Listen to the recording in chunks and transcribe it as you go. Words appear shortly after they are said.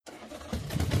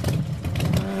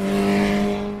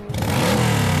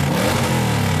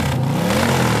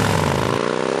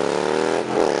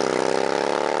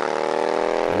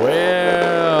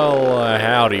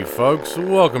folks.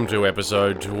 Welcome to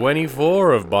episode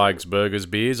 24 of Bikes, Burgers,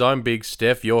 Beers. I'm Big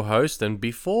Steph, your host, and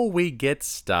before we get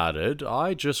started,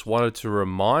 I just wanted to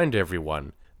remind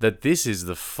everyone that this is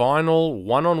the final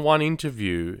one-on-one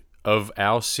interview of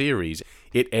our series.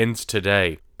 It ends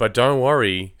today. But don't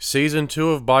worry, Season 2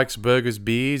 of Bikes, Burgers,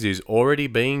 Beers is already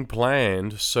being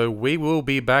planned, so we will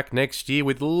be back next year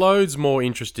with loads more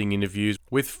interesting interviews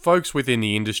with folks within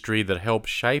the industry that help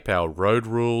shape our road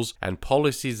rules and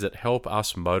policies that help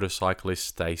us motorcyclists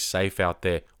stay safe out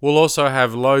there. We'll also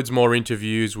have loads more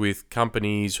interviews with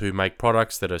companies who make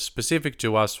products that are specific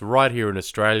to us right here in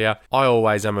Australia. I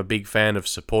always am a big fan of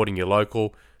supporting your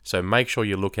local, so make sure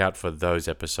you look out for those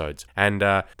episodes. And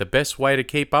the best way to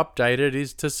keep updated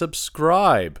is to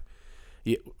subscribe.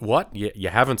 What? You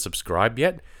haven't subscribed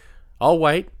yet? I'll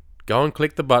wait. Go and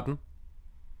click the button.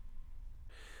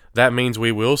 That means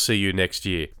we will see you next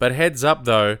year. But heads up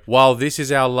though, while this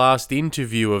is our last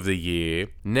interview of the year,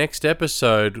 next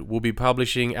episode we'll be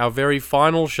publishing our very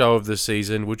final show of the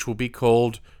season, which will be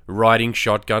called Riding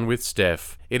Shotgun with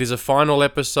Steph. It is a final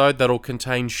episode that'll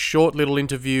contain short little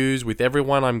interviews with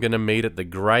everyone I'm going to meet at the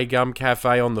Grey Gum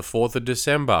Cafe on the 4th of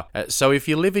December. So if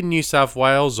you live in New South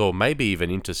Wales, or maybe even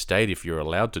interstate if you're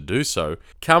allowed to do so,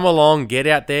 come along, get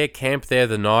out there, camp there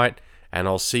the night, and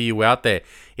I'll see you out there.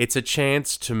 It's a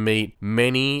chance to meet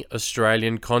many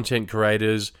Australian content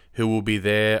creators who will be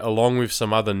there, along with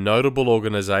some other notable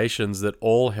organisations that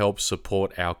all help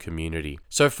support our community.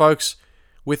 So folks,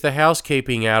 with the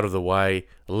housekeeping out of the way,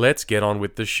 let's get on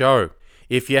with the show.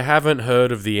 If you haven't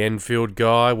heard of the Enfield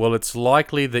guy, well, it's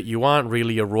likely that you aren't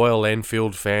really a Royal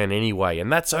Enfield fan anyway,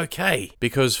 and that's okay,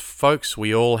 because folks,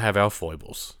 we all have our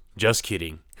foibles. Just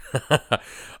kidding.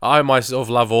 I myself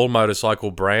love all motorcycle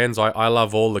brands. I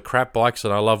love all the crap bikes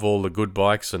and I love all the good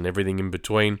bikes and everything in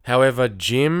between. However,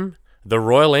 Jim, the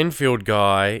Royal Enfield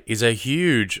guy, is a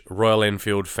huge Royal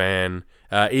Enfield fan,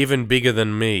 even bigger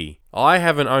than me. I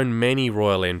haven't owned many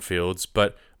Royal Enfields,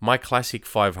 but my Classic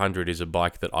 500 is a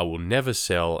bike that I will never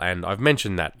sell, and I've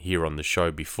mentioned that here on the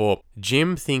show before.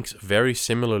 Jim thinks very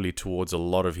similarly towards a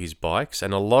lot of his bikes,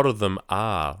 and a lot of them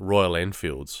are Royal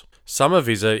Enfields. Some of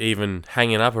his are even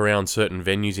hanging up around certain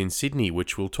venues in Sydney,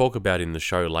 which we'll talk about in the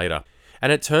show later.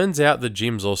 And it turns out that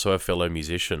Jim's also a fellow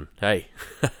musician. Hey,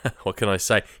 what can I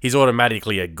say? He's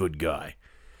automatically a good guy.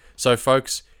 So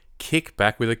folks, kick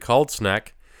back with a cold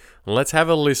snack. Let's have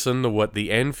a listen to what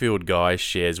the Enfield guy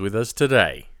shares with us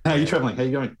today. How are you travelling? How are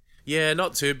you going? Yeah,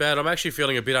 not too bad. I'm actually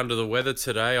feeling a bit under the weather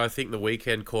today. I think the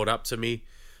weekend caught up to me.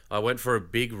 I went for a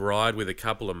big ride with a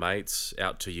couple of mates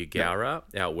out to Eugowra,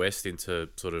 out west into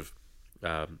sort of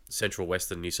central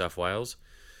western New South Wales.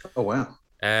 Oh, wow.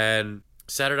 And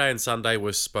Saturday and Sunday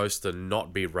was supposed to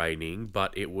not be raining,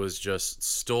 but it was just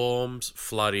storms,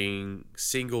 flooding,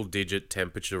 single-digit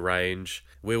temperature range.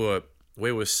 We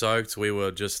were soaked. We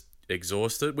were just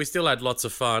exhausted. We still had lots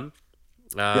of fun.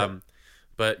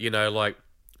 But, you know, like,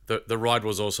 the ride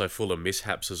was also full of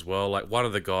mishaps as well. Like, one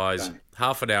of the guys,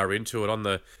 half an hour into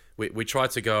it, we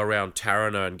tried to go around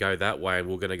Tarrana and go that way, and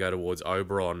we were going to go towards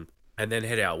Oberon and then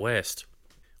head out west.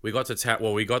 We got to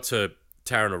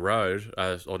Tarrana Road.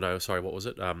 What was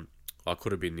it? I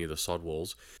could have been near the sod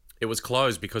walls. It was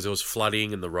closed because it was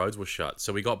flooding and the roads were shut.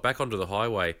 So we got back onto the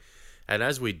highway, and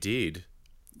as we did,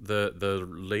 the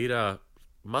leader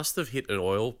must have hit an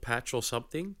oil patch or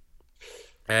something.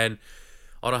 And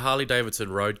on a Harley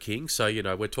Davidson Road King, so you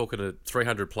know we're talking a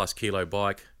 300 plus kilo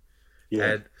bike,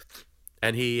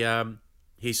 and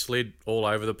he slid all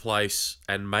over the place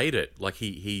and made it. Like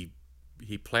he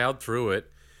plowed through it.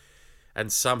 And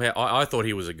somehow, I thought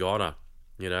he was a goner,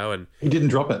 you know, and... He didn't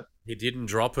drop it. He didn't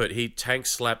drop it. He tank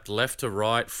slapped left to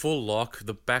right, full lock.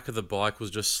 The back of the bike was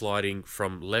just sliding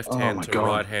from left-hand to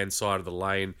right-hand side of the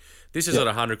lane. This is at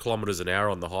 100 kilometers an hour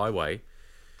on the highway.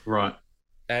 Right.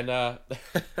 And I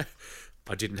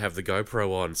didn't have the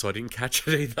GoPro on, so I didn't catch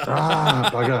it either.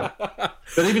 Bugger.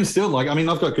 But even still, like, I mean,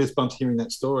 I've got goosebumps hearing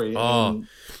that story.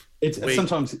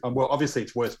 Sometimes, well, obviously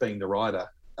it's worse being the rider.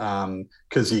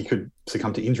 Because you could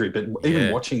succumb to injury, but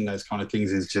even watching those kind of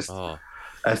things is just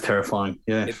as terrifying.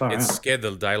 Yeah, it scared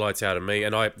the daylights out of me,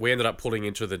 and we ended up pulling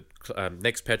into the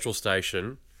next petrol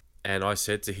station, and I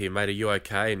said to him, "Mate, are you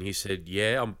okay?" And he said,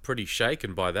 "Yeah, I'm pretty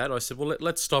shaken by that." I said, "Well,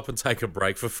 let's stop and take a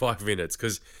break for 5 minutes,"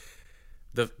 because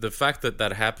the fact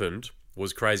that happened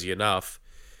was crazy enough,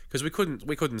 because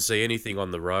we couldn't see anything on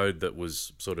the road that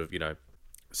was sort of, you know,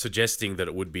 suggesting that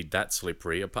it would be that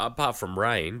slippery apart from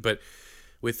rain, but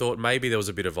we thought maybe there was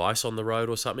a bit of ice on the road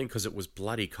or something because it was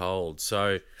bloody cold.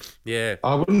 So, yeah.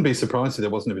 I wouldn't be surprised if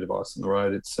there wasn't a bit of ice on the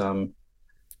road. It's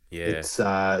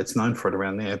known for it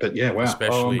around there. But yeah, wow.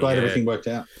 I'm glad everything worked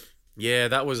out. Yeah,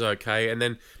 that was okay. And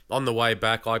then on the way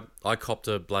back, I copped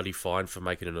a bloody fine for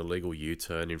making an illegal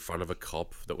U-turn in front of a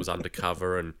cop that was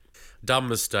undercover, and dumb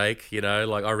mistake,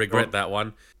 like I regret that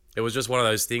one. It was just one of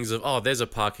those things of, oh, there's a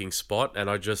parking spot, and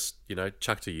I just,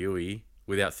 chucked a Yui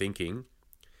without thinking.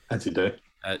 As you do.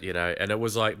 And it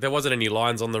was like there wasn't any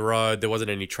lines on the road, there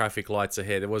wasn't any traffic lights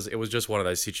ahead. It was just one of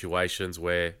those situations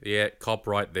where, yeah, cop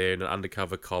right there, and an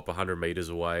undercover cop 100 meters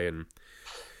away, and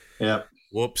yeah,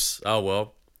 whoops, oh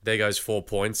well. There goes 4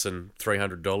 points and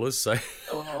 $300. So,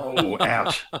 oh,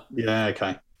 ouch. Yeah,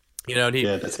 okay. And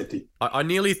yeah, that's hefty. I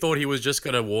nearly thought he was just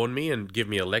going to warn me and give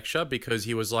me a lecture, because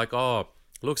he was like, "Oh,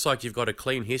 looks like you've got a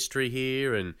clean history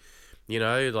here, and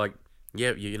like,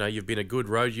 yeah, you've been a good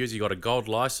road user. You got a gold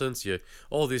license, you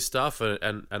all this stuff."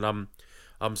 And I'm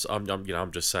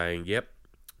just saying, yep,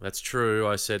 that's true.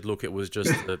 I said, look, it was just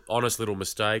an honest little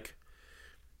mistake.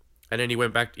 And then he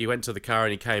went to the car,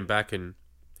 and he came back, and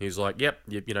he was like, yep,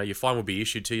 your fine will be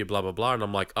issued to you, blah, blah, blah. And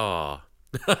I'm like, oh.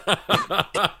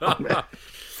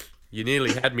 You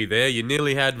nearly had me there. You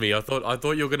nearly had me. I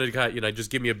thought you were going to, just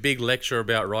give me a big lecture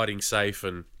about riding safe.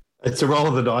 And it's a roll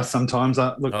of the dice sometimes.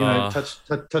 Look,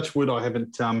 touch wood, I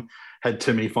haven't had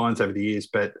too many fines over the years.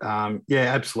 But,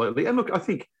 yeah, absolutely. And look, I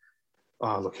think,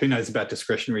 who knows about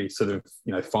discretionary sort of,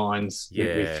 fines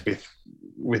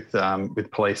with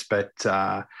police. But,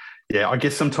 yeah, I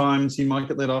guess sometimes you might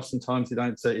get let off, sometimes you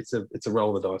don't. So it's a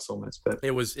roll of the dice almost. But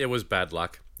it was bad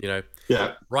luck, Yeah,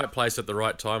 right place at the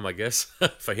right time, I guess,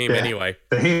 for him anyway.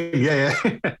 For him, yeah.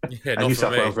 Yeah, not New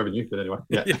South Wales Revenue, but anyway,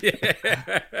 yeah.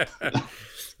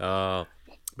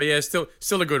 But yeah, still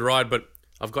a good ride. But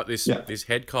I've got this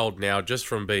head cold now just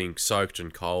from being soaked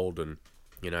and cold, and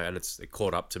and it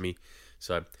caught up to me.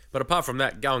 So, but apart from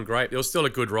that, going great. It was still a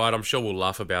good ride. I'm sure we'll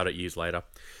laugh about it years later.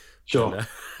 Sure.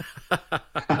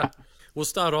 And, we'll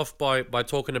start off by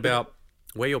talking about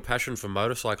where your passion for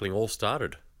motorcycling all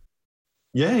started.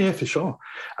 Yeah, for sure.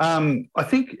 I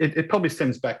think it probably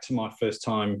stems back to my first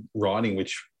time riding,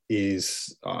 which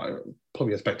is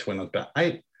probably goes back to when I was about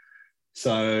 8.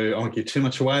 So I won't give too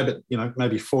much away, but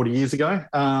maybe 40 years ago.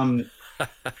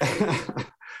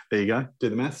 There you go, do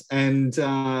the maths. And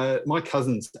my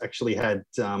cousins actually had.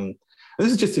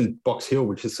 This is just in Box Hill,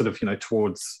 which is sort of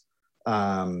towards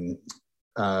Windsor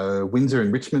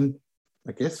and Richmond,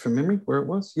 I guess, from memory, where it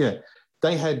was. Yeah,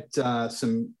 they had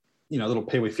some little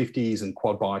Pee-wee 50s and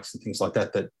quad bikes and things like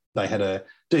that they had a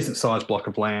decent sized block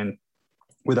of land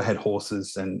where they had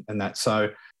horses and that. So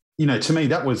to me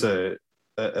that was a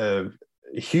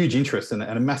huge interest and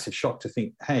a massive shock to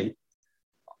think, hey,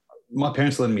 my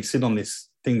parents are letting me sit on this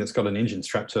thing that's got an engine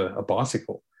strapped to a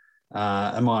bicycle,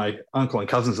 and my uncle and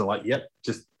cousins are like, yep,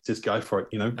 just go for it,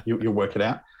 you'll work it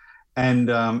out. And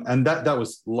that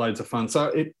was loads of fun.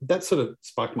 So that sort of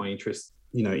sparked my interest,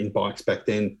 in bikes back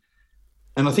then.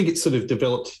 And I think it sort of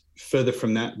developed further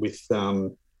from that with, a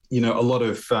lot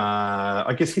of,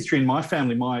 I guess, history in my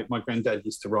family. My granddad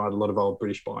used to ride a lot of old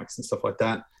British bikes and stuff like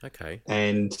that. Okay.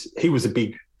 And he was a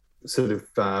big sort of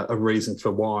a reason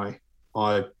for why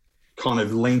I kind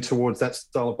of lean towards that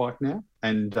style of bike now.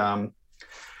 And I'm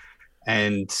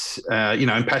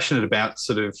passionate about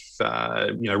sort of,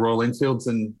 Royal Enfields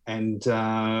and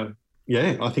I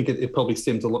think it probably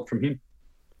stems a lot from him.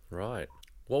 Right.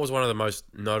 What was one of the most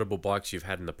notable bikes you've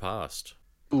had in the past?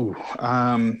 Ooh,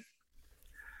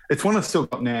 it's one I've still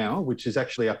got now, which is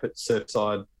actually up at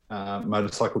Surfside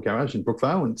Motorcycle Garage in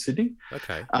Brookvale in Sydney.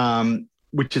 Okay.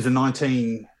 Which is a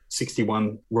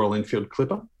 1961 Royal Enfield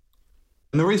Clipper.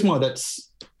 And the reason why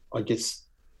that's, I guess,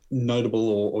 notable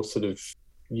or sort of,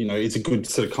 it's a good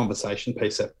sort of conversation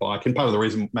piece, that bike, and part of the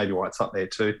reason maybe why it's up there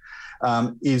too,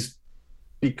 is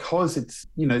because it's,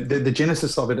 the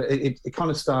genesis of it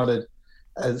kind of started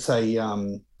as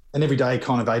an everyday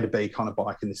kind of A to B kind of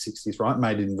bike in the 60s, right?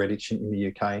 Made in Redditch in the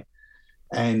UK.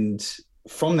 And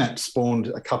from that spawned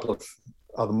a couple of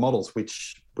other models,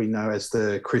 which we know as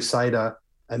the Crusader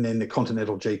and then the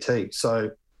Continental GT.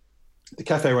 So the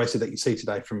Cafe Racer that you see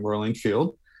today from Royal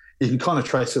Enfield, you can kind of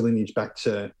trace the lineage back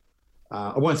to,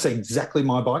 I won't say exactly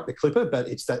my bike, the Clipper, but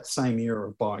it's that same era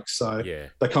of bikes. So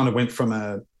they kind of went from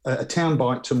a town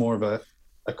bike to more of a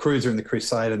cruiser in the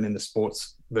Crusader and then the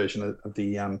sports version of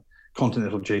the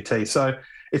Continental GT. So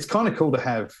it's kind of cool to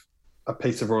have a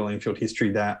piece of Royal Enfield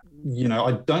history that,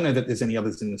 I don't know that there's any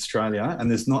others in Australia, and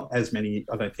there's not as many,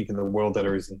 I don't think, in the world that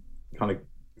are as kind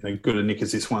of good a nick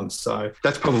as this one. So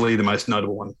that's probably the most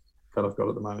notable one that I've got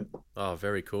at the moment. Oh,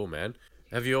 very cool, man.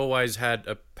 Have you always had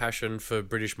a passion for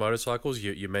British motorcycles?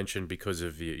 You mentioned because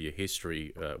of your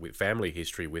history, with family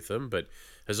history with them, but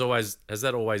has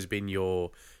that always been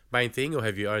your main thing, or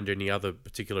have you owned any other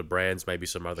particular brands, maybe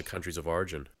some other countries of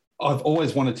origin? I've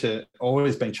always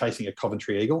been chasing a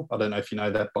Coventry Eagle. I don't know if you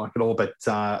know that bike at all, but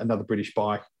another British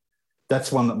bike.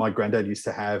 That's one that my granddad used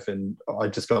to have, and I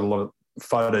just got a lot of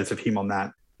photos of him on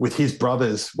that with his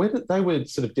brothers. They were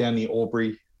sort of down near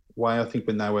Albury way, I think,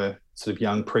 when they were sort of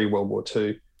young, pre-World War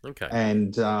II. Okay.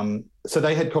 And so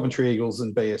they had Coventry Eagles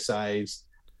and BSAs.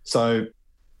 So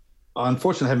I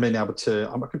unfortunately haven't been able to.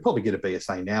 I could probably get a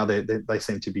BSA now. They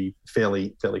seem to be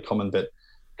fairly common, but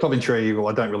Coventry Eagle,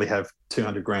 I don't really have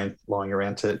 200 grand lying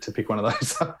around to pick one of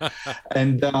those.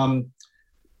 And I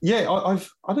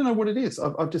don't know what it is.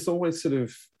 I've just always sort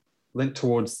of lent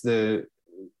towards the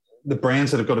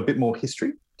brands that have got a bit more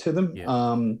history to them.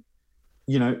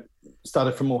 Yeah.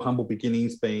 Started from more humble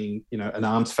beginnings, being, an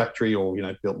arms factory, or,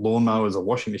 built lawnmowers or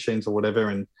washing machines or whatever,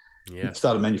 and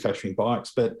started manufacturing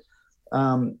bikes. But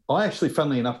I actually,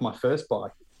 funnily enough, my first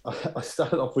bike, I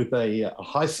started off with a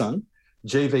Haisung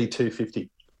GV250.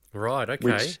 Right, okay.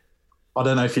 Which, I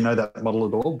don't know if you know that model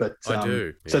at all, but I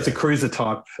do. So it's a cruiser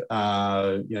type,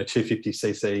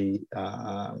 250cc.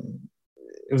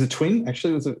 It was a twin,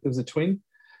 actually. It was a twin,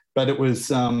 but it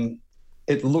was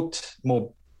it looked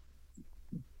more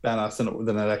badass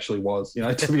than it actually was.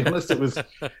 To be honest, it was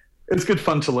good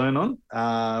fun to learn on,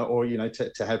 or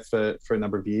to have for a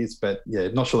number of years. But yeah,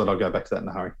 not sure that I'll go back to that in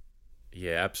a hurry.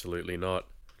 Yeah, absolutely not.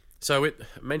 So,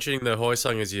 mentioning the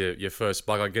Haisung as your first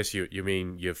bike, I guess you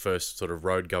mean your first sort of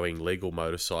road-going legal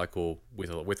motorcycle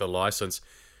with a license.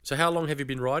 So, how long have you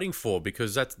been riding for?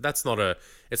 Because it's not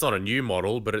a new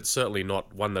model, but it's certainly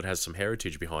not one that has some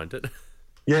heritage behind it.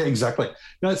 Yeah, exactly.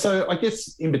 No, so I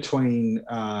guess in between,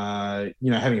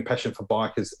 having a passion for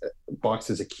bikes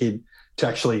as a kid to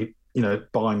actually,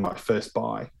 buying my first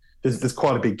bike, there's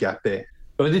quite a big gap there.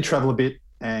 But I did travel a bit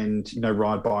and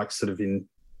ride bikes sort of in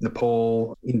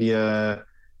Nepal, India,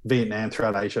 Vietnam,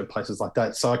 throughout Asia, places like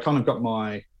that. So I kind of got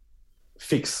my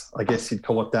fix, I guess you'd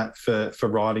call it that, for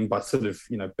riding by sort of,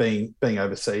 being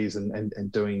overseas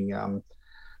and doing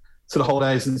sort of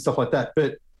holidays and stuff like that.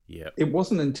 But it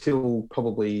wasn't until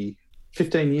probably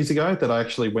 15 years ago that I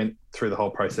actually went through the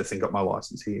whole process and got my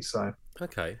license here. So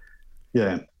okay.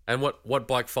 Yeah. And what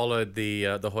bike followed the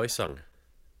Haisung?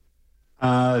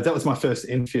 That was my first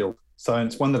Enfield. So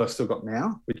it's one that I've still got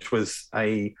now, which was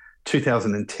a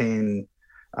 2010.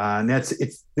 Now it's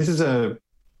a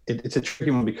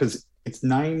tricky one because it's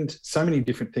named so many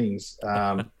different things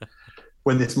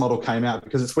when this model came out,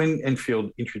 because it's when Enfield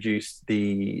introduced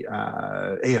the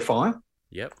EFI.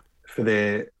 Yep. For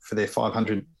their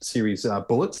 500 series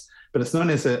bullets, but it's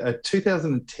known as a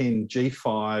 2010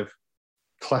 G5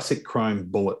 Classic Chrome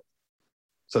Bullet.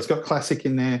 So it's got Classic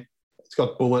in there, it's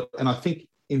got Bullet, and I think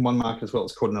in one mark as well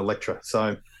it's called an Electra.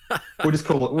 So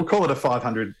we'll call it a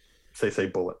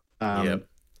 500cc Bullet.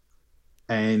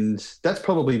 And that's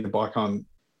probably the bike I'm,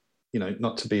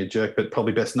 not to be a jerk, but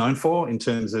probably best known for in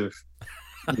terms of,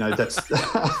 that's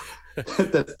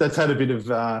that's had a bit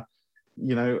of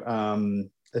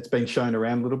it's been shown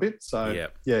around a little bit. So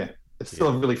it's still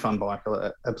a really fun bike.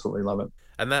 I absolutely love it.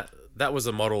 And that was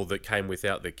a model that came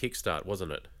without the kickstart,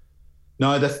 wasn't it?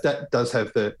 No, that does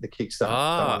have the kickstart.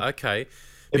 Ah, okay.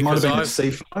 It might have been a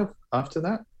C5 after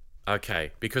that.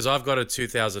 Okay, because I've got a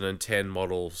 2010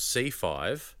 model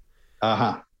C5.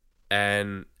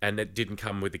 And it didn't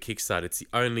come with the kickstart. It's the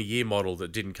only year model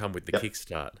that didn't come with the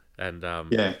kickstart. And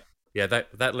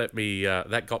that let me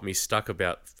that got me stuck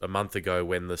about a month ago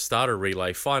when the starter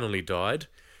relay finally died.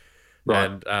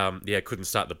 Right. And couldn't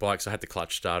start the bike, so I had to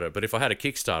clutch start it. But if I had a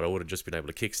kickstart, I would have just been able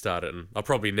to kickstart it, and I'll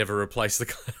probably never replace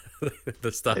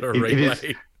the starter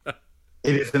relay.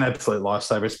 It is an absolute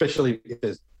lifesaver, especially if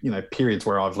there's periods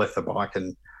where I've left the bike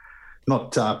and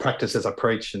not practice as I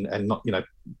preach, and not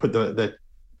put the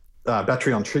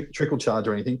battery on trickle charge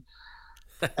or anything,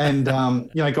 and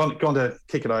gone to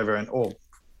kick it over and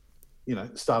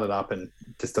start it up and it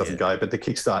just doesn't go. But the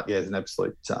kickstart, is an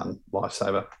absolute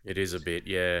lifesaver. It is a bit,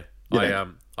 yeah.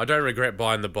 I don't regret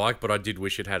buying the bike, but I did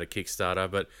wish it had a Kickstarter.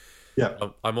 But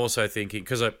I'm also thinking,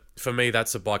 because for me,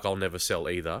 that's a bike I'll never sell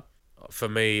either. For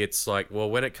me, it's like, well,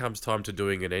 when it comes time to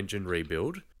doing an engine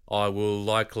rebuild, I will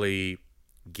likely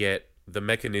get the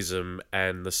mechanism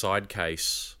and the side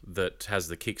case that has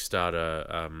the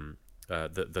Kickstarter,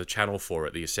 the channel for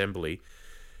it, the assembly.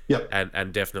 Yep.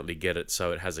 And definitely get it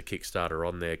so it has a Kickstarter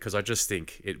on there, because I just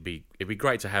think it'd be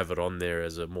great to have it on there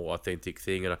as a more authentic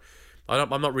thing. And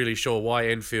I'm not really sure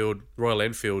why Royal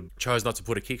Enfield chose not to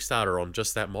put a Kickstarter on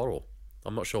just that model.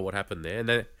 I'm not sure what happened there. And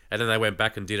then they went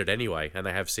back and did it anyway, and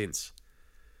they have since.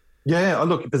 Yeah,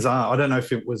 look, bizarre. I don't know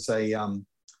if it was a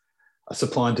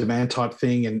supply and demand type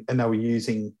thing, and they were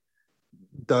using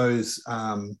those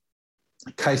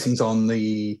casings on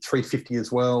the 350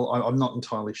 as well. I'm not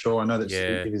entirely sure. I know that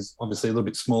it is obviously a little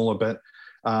bit smaller, but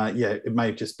it may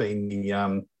have just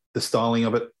been the styling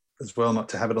of it as well, not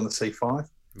to have it on the C5.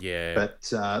 Yeah.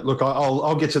 But look,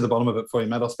 I'll get to the bottom of it for you,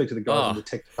 Matt. I'll speak to the guys in the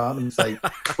tech department and say,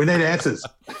 we need answers.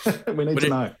 we need to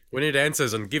know. We need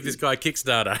answers and give this guy a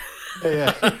Kickstarter.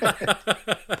 Yeah.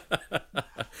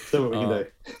 See what we can do.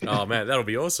 Oh, man, that'll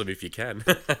be awesome if you can.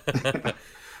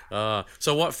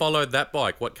 So what followed that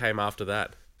bike? What came after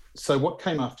that? So what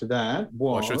came after that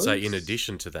was... I should say in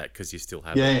addition to that, because you still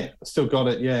have it. Yeah, still got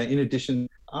it. Yeah, in addition,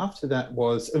 after that it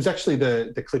was actually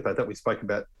the Clipper that we spoke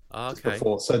about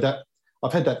before. So that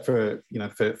I've had that for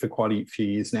quite a few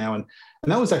years now, and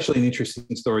that was actually an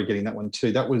interesting story getting that one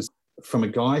too. That was from a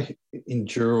guy in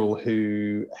Dural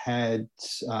who had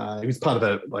he was part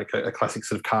of a classic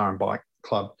sort of car and bike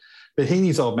club, but he and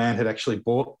his old man had actually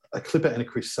bought a Clipper and a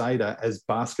Crusader as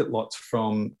basket lots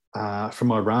from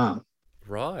Iran.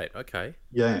 Right. Okay.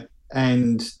 Yeah,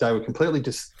 and they were completely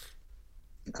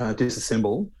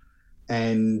disassembled.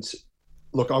 And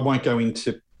look, I won't go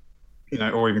into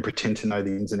or even pretend to know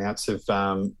the ins and outs of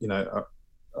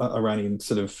Iranian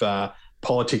sort of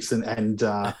politics and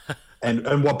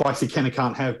what bikes you can and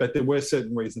can't have. But there were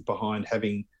certain reasons behind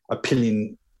having a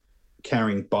pillion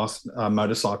carrying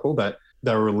motorcycle that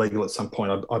they were illegal at some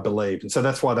point, I believe. And so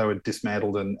that's why they were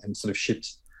dismantled and sort of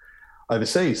shipped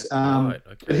overseas. Right,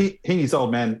 okay. But he and his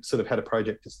old man sort of had a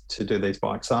project to do these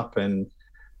bikes up, and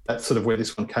that's sort of where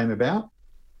this one came about.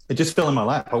 It just fell in my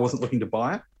lap. I wasn't looking to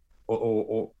buy it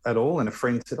or at all. And a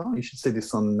friend said, "Oh, you should see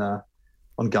this on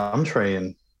Gumtree."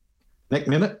 And next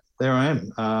minute, there I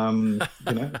am,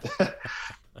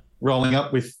 rolling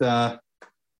up with a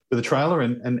trailer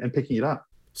and picking it up.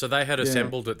 So they had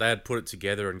assembled it, they had put it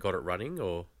together and got it running,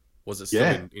 or was it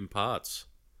still in parts?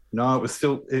 No, it was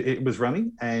still, it was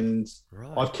running, and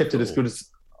I've kept it as good as,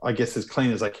 I guess, as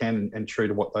clean as I can and true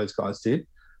to what those guys did.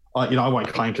 I won't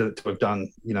claim to have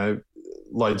done,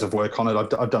 loads of work on it.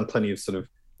 I've done plenty of sort of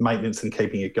maintenance and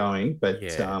keeping it going, but they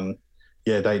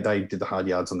did the hard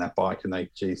yards on that bike, and they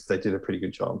did a pretty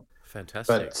good job.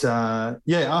 Fantastic. But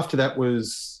after that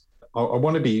was, I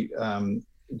want to be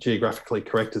geographically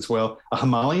correct as well, a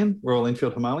Himalayan, Royal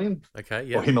Enfield Himalayan. Okay,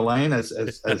 yeah. Or Himalayan, as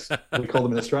we call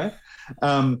them in Australia.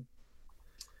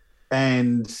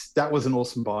 And that was an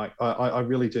awesome bike. I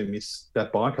really do miss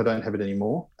that bike. I don't have it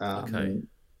anymore. Okay.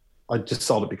 I just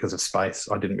sold it because of space.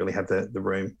 I didn't really have the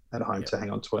room at home to hang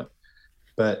on to it.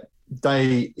 But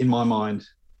they, in my mind,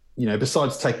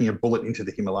 besides taking a bullet into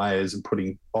the Himalayas and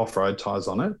putting off-road tyres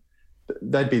on it,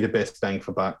 they'd be the best bang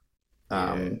for buck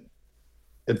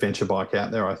adventure bike out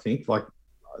there, I think. Like,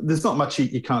 there's not much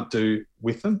you can't do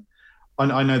with them.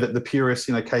 I know that the purists,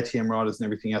 KTM riders and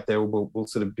everything out there will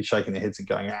sort of be shaking their heads and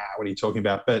going, what are you talking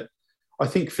about? But I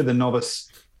think for the novice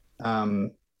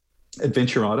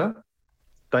adventure rider,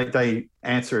 they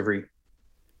answer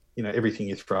everything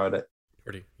you throw at it.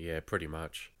 Pretty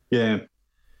much. Yeah.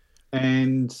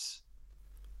 And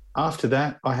after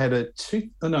that, I had a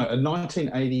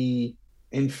 1980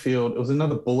 Enfield. It was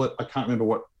another Bullet. I can't remember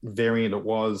what variant it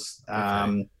was.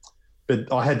 Okay.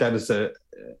 But I had that as a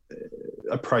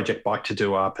project bike to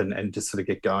do up and just sort of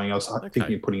get going. I was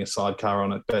thinking of putting a sidecar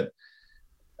on it, but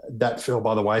that fell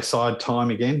by the wayside. Time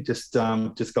again, just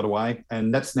got away.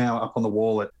 And that's now up on the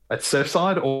wall at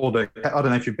Surfside, or I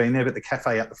don't know if you've been there, but the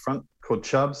cafe out the front called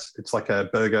Chubbs. It's like a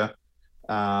burger,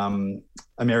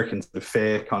 American sort of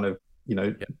fare kind of,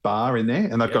 bar in there.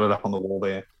 And they've got it up on the wall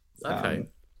there. Okay.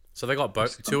 So they got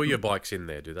both two of your bikes in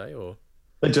there, do they? Or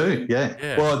they do,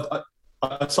 yeah. Well,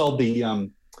 I sold the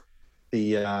one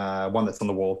that's on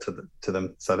the wall to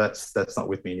them, so that's not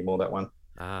with me anymore. That one.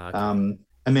 Okay.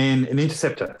 And then an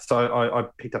Interceptor. So I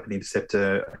picked up an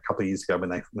Interceptor a couple of years ago when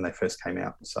they first came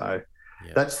out. So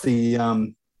that's the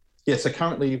So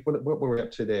currently, what were we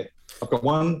up to there? I've got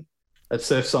one at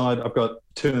Surfside. I've got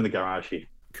two in the garage here.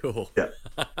 Cool.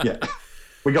 Yeah.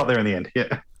 We got there in the end.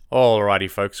 Yeah. Alrighty,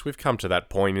 folks, we've come to that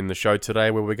point in the show today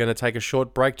where we're going to take a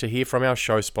short break to hear from our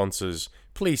show sponsors.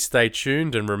 Please stay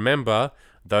tuned, and remember,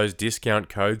 those discount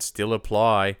codes still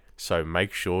apply, so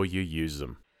make sure you use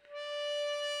them.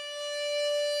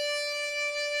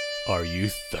 Are you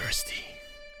thirsty?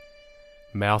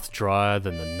 Mouth drier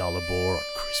than the Nullarbor on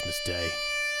Christmas Day?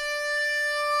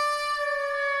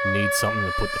 Need something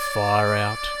to put the fire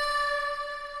out?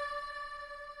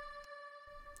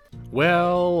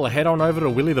 Well, head on over to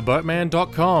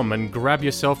willytheboatman.com and grab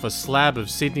yourself a slab of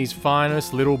Sydney's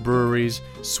finest little breweries'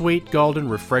 sweet, golden,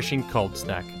 refreshing cold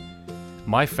snack.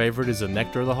 My favourite is the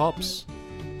Nectar of the Hops.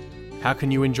 How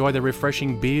can you enjoy the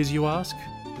refreshing beers, you ask?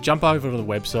 jump over to the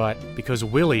website because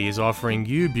Willie is offering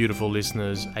you beautiful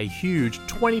listeners a huge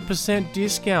 20%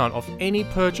 discount off any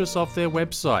purchase off their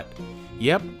website.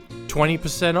 Yep,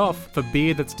 20% off for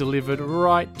beer that's delivered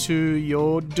right to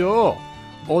your door.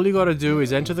 All you gotta do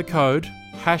is enter the code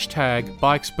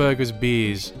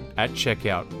 #BikesBurgersBeers at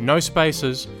checkout. No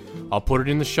spaces. I'll put it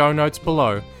in the show notes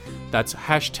below. That's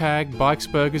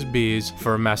 #BikesBurgersBeers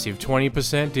for a massive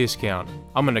 20% discount.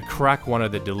 I'm gonna crack one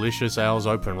of the delicious ales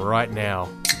open right now.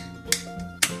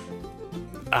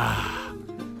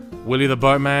 Willie the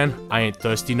Boatman, I ain't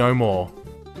thirsty no more.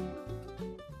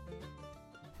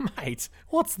 Mate,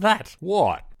 what's that?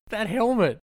 What? That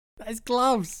helmet. Those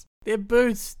gloves. They're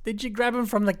boots. Did you grab them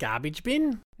from the garbage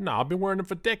bin? No, I've been wearing them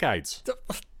for decades.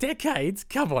 Decades?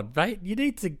 Come on, mate. You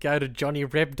need to go to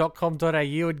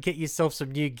johnnyreb.com.au and get yourself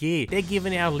some new gear. They're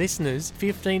giving our listeners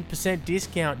 15%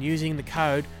 discount using the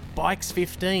code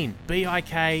BIKES15.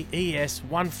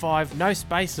 BIKES15, no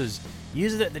spaces.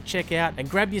 Use it at the checkout and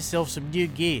grab yourself some new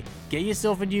gear. Get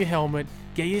yourself a new helmet,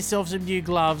 get yourself some new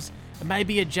gloves, and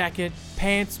maybe a jacket,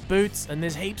 pants, boots, and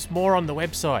there's heaps more on the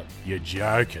website. You're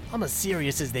joking. I'm as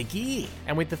serious as their gear.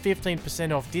 And with the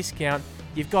 15% off discount,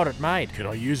 you've got it made. Can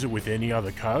I use it with any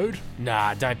other code?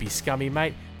 Nah, don't be scummy,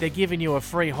 mate. They're giving you a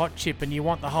free hot chip and you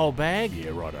want the whole bag? Yeah,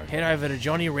 righto. Head over to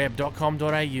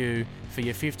johnnyreb.com.au for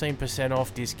your 15%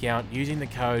 off discount using the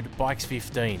code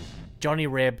BIKES15.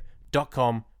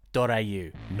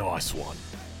 johnnyreb.com.au. Nice one.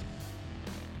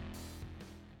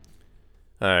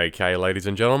 Okay, ladies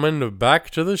and gentlemen,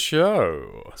 back to the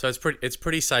show. So it's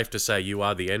pretty safe to say you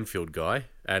are the Enfield guy,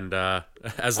 and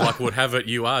as luck would have it,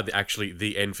 you are actually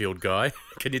the Enfield guy.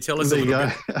 Can you tell us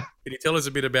Can you tell us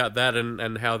a bit about that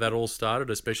and how that all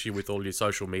started, especially with all your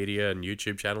social media and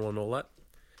YouTube channel and all that?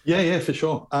 Yeah, for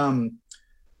sure.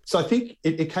 So I think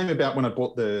it came about when I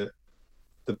bought the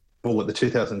Bullet, the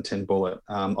 2010 Bullet.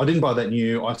 I didn't buy that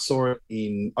new. I saw it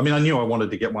I knew I wanted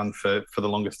to get one for the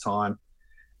longest time.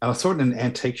 And I saw it in an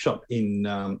antique shop in,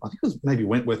 I think it was maybe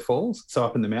Wentworth Falls, so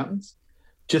up in the mountains.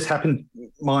 Just happened,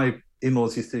 my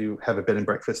in-laws used to have a bed and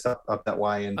breakfast up that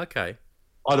way. And okay.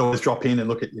 I'd always drop in and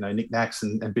look at, knickknacks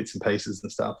and bits and pieces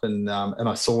and stuff. And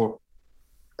I saw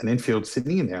an Enfield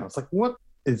sitting in there. I was like, what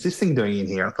is this thing doing in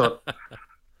here? I thought,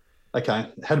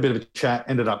 okay, had a bit of a chat,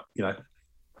 ended up,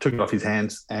 took it off his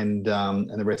hands and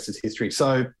the rest is history.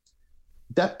 So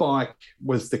that bike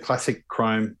was the classic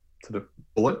chrome sort of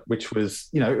Bullet, which was,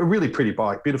 a really pretty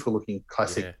bike, beautiful looking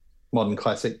classic, modern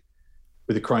classic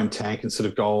with a chrome tank and sort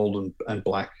of gold and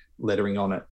black lettering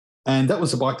on it. And that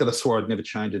was a bike that I swore I'd never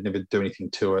change, I'd never do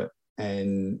anything to it.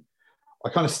 And I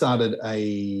kind of started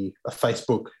a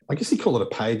Facebook, I guess you call it a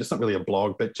page, it's not really a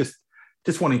blog, but just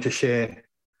wanting to share,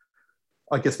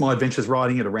 I guess, my adventures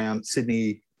riding it around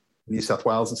Sydney, New South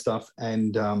Wales and stuff,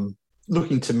 and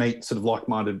looking to meet sort of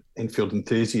like-minded Enfield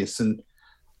enthusiasts. And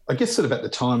I guess sort of at the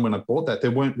time when I bought that,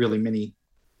 there weren't really many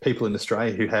people in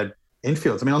Australia who had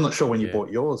Enfields. I mean, I'm not sure when you bought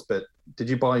yours, but did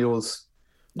you buy yours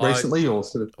recently or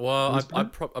sort of? Well, I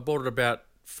bought it about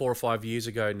 4 or 5 years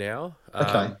ago now.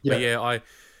 Okay. But yeah,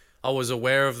 I was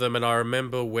aware of them, and I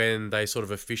remember when they sort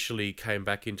of officially came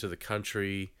back into the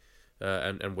country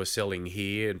and were selling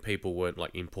here, and people weren't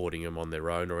like importing them on their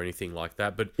own or anything like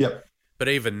that. But but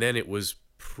even then, it was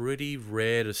pretty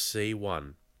rare to see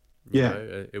one. You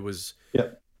know, it was.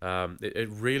 It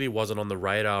really wasn't on the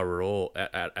radar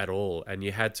at all, and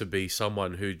you had to be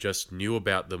someone who just knew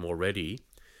about them already,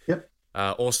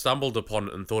 or stumbled upon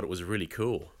it and thought it was really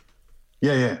cool.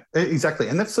 Yeah, exactly,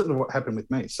 and that's sort of what happened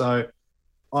with me. So,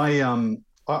 I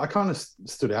kind of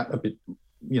stood out a bit,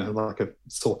 like a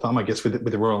sore thumb, I guess,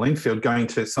 with the Royal Enfield, going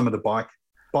to some of the bike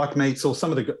meets or some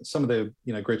of the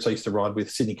groups I used to ride with,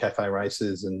 Sydney Cafe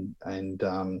races and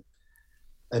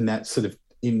that sort of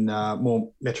in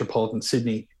more metropolitan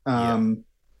Sydney.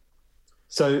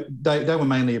 So they were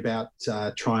mainly about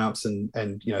Triumphs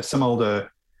and some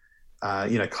older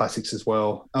classics as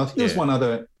well. I think there was one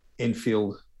other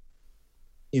Enfield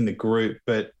in the group,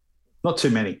 but not too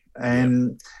many.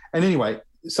 And anyway,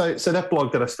 so that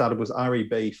blog that I started was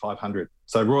REB 500.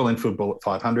 So Royal Enfield Bullet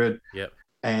 500. Yep.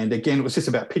 And again, it was just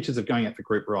about pictures of going out for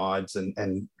group rides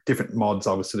and different mods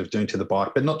I was sort of doing to the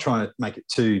bike, but not trying to make it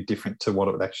too different to what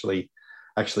it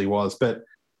actually was. But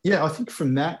yeah, I think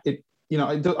from that,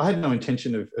 I had no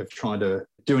intention of trying to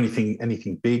do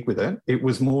anything big with it. It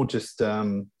was more just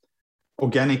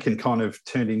organic and kind of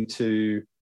turned into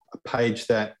a page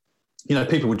that,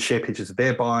 people would share pictures of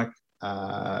their bike,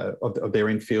 of their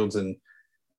Enfields and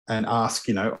ask,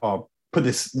 put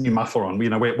this new muffler on,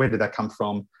 where did that come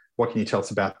from? What can you tell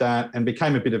us about that? And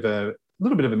became a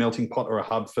little bit of a melting pot or a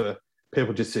hub for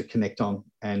people just to connect on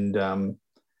and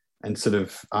sort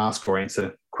of ask or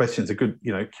answer questions, a good,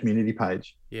 community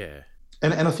page. Yeah.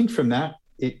 And I think from that,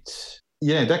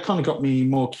 that kind of got me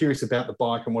more curious about the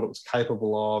bike and what it was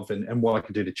capable of and what I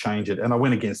could do to change it. And I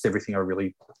went against everything I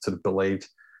really sort of believed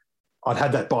I'd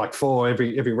had that bike for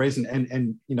every reason,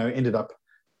 and ended up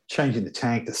changing the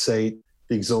tank, the seat,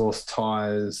 the exhaust,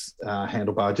 tires,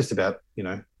 handlebar, just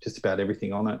about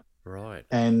everything on it. Right.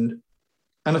 And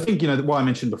I think why I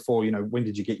mentioned before, when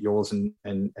did you get yours,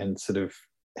 and sort of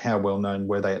how well known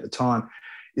were they at the time,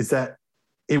 is that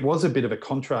it was a bit of a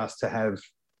contrast to have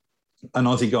an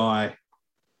Aussie guy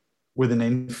with an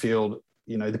Enfield.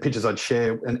 The pictures I'd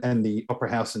share and the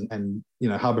Opera House and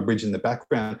Harbour Bridge in the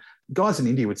background, guys in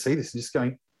India would see this and just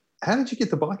going, how did you get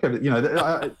the bike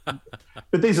over?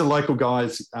 But these are local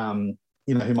guys, who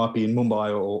might be in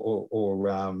Mumbai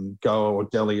or Goa or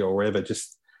Delhi or wherever,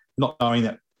 just not knowing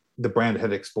that the brand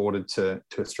had exported to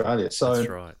Australia. So that's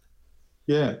right.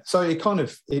 Yeah. So it kind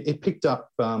of, it picked up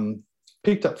from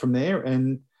there.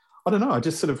 And I don't know, I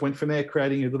just sort of went from there,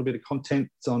 creating a little bit of content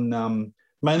on,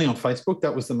 mainly on Facebook.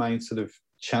 That was the main sort of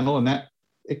channel, and that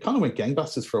it kind of went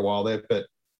gangbusters for a while there. But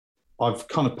I've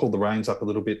kind of pulled the reins up a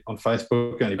little bit on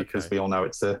Facebook, only because we all know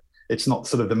it's not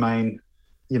sort of the main,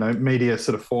 media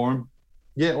sort of forum.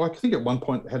 Yeah, well, I think at one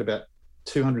point it had about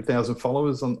 200,000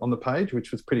 followers on the page,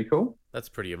 which was pretty cool. That's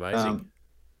pretty amazing.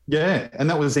 Yeah, and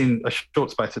that was in a short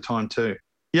space of time too.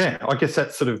 Yeah, I guess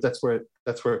that's where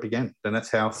it began, and that's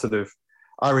how sort of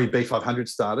REB 500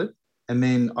 started. And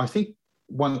then I think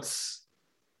once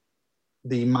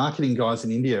the marketing guys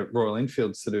in India, Royal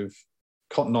Enfield, sort of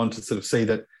cottoned on to sort of see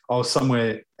that I was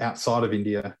somewhere outside of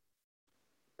India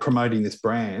promoting this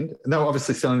brand. And they were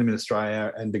obviously selling them in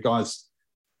Australia, and the guys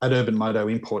at Urban Moto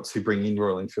Imports who bring in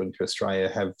Royal Enfield into Australia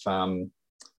have,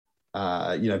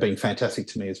 been fantastic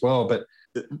to me as well. But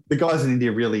the guys in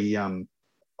India really,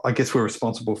 I guess, were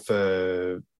responsible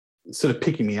for sort of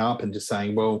picking me up and just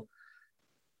saying, well,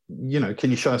 can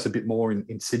you show us a bit more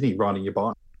in Sydney riding your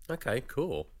bike? Okay,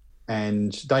 cool.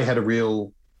 And they had a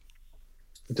real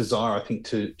desire, I think,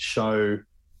 to show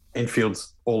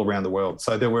Enfields all around the world.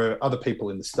 So there were other people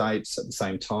in the States at the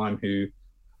same time who,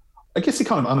 I guess, are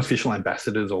kind of unofficial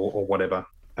ambassadors or whatever,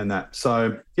 and that.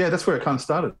 So yeah, that's where it kind of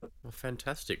started. Well,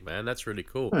 fantastic, man. That's really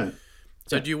cool. Yeah.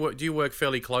 So do you work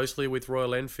fairly closely with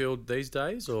Royal Enfield these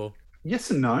days, or?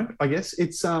 Yes and no. I guess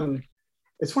it's one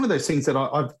of those things that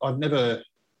I've never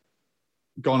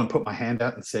gone and put my hand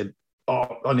out and said,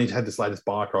 oh, I need to have this latest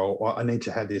bike, or I need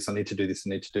to have this, I need to do this, I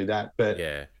need to do that. But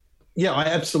yeah, I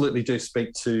absolutely do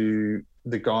speak to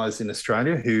the guys in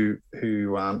Australia who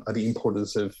are the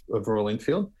importers of Royal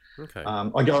Enfield. Okay.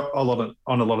 I go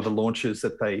on a lot of the launches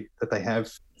that they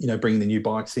have, bringing the new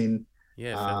bikes in.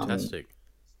 Yeah, fantastic.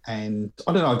 And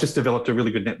I don't know, I've just developed a really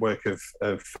good network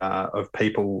of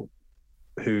people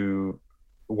who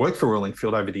work for Royal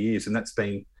Enfield over the years, and that's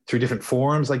been through different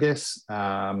forums, I guess,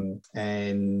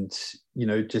 and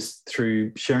just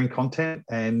through sharing content.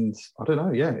 And I don't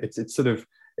know, yeah,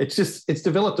 it's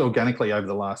developed organically over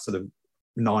the last sort of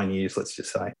 9 years, let's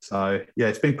just say. So yeah,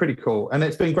 it's been pretty cool, and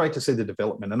it's been great to see the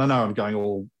development. And I know I'm going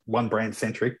all one brand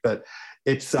centric, but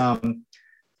it's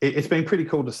been pretty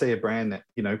cool to see a brand that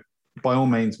by all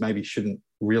means maybe shouldn't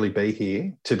really be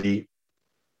here to be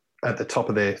at the top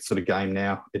of their sort of game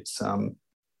now. It's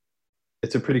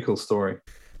a pretty cool story.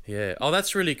 Yeah. Oh,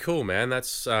 that's really cool, man.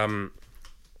 That's I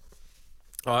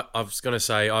was going to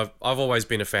say I've always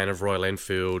been a fan of Royal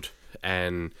Enfield,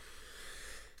 and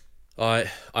I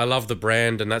love the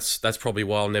brand, and that's probably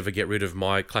why I'll never get rid of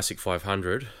my Classic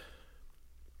 500.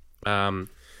 And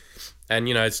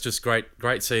it's just great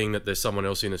seeing that there's someone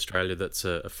else in Australia that's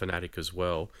a fanatic as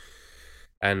well.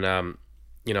 And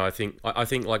I think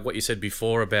like what you said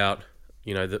before about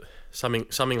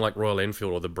something like Royal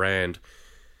Enfield or the brand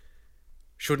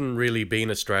shouldn't really be in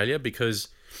Australia, because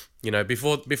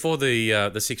before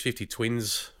the 650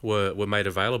 Twins were made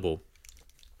available,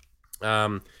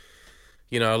 a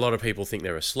lot of people think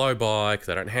they're a slow bike,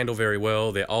 they don't handle very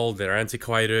well, they're old, they're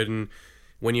antiquated, and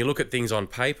when you look at things on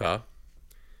paper,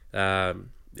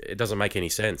 it doesn't make any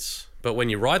sense. But when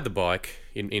you ride the bike,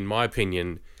 in my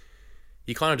opinion,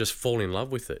 you kind of just fall in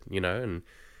love with it, and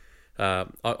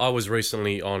I was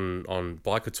recently on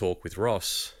Biker Talk with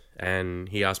Ross, and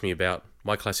he asked me about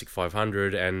my Classic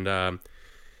 500, and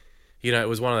it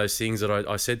was one of those things that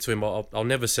I said to him, I'll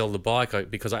never sell the bike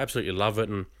because I absolutely love it,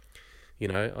 and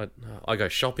I go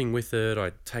shopping with it,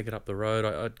 I take it up the road,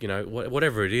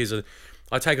 whatever it is.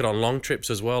 I take it on long trips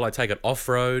as well, I take it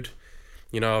off-road.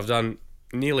 I've done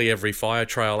nearly every fire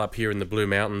trail up here in the Blue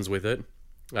Mountains with it,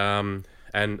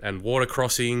 and water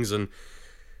crossings, and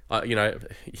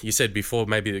you said before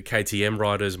maybe the KTM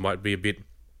riders might be a bit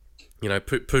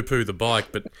poo-poo the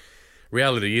bike, but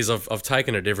reality is I've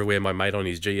taken it everywhere my mate on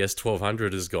his GS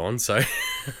 1200 has gone. So,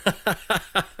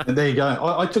 and there you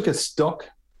go. I took a stock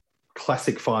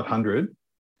classic 500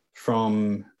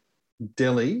 from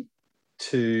Delhi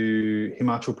to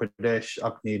Himachal Pradesh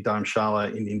up near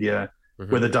Dharamshala in India,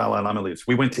 where the Dalai Lama lives.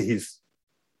 We went to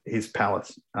his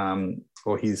palace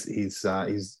or his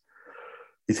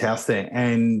house there,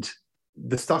 and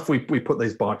the stuff we put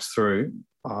these bikes through.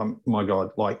 My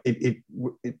God, like it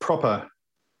proper,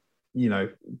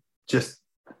 just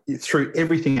threw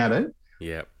everything at it.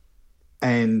 Yeah,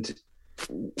 and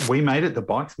we made it. The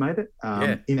bikes made it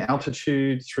in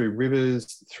altitude, through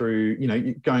rivers, through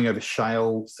going over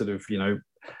shale sort of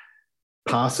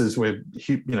passes where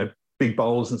big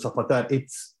bowls and stuff like that.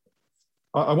 It's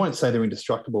I won't say they're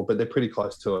indestructible, but they're pretty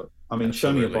close to it. I mean,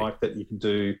 Absolutely. Show me a bike that you can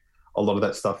do a lot of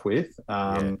that stuff with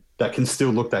that can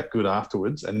still look that good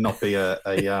afterwards and not be a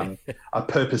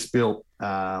purpose built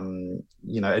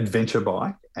adventure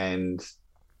bike. And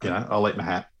I'll eat my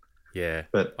hat. Yeah,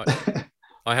 but.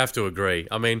 I have to agree.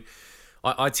 I mean,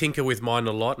 I tinker with mine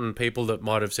a lot, and people that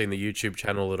might have seen the YouTube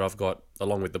channel that I've got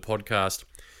along with the podcast,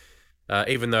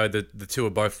 even though the two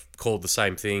are both called the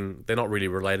same thing, they're not really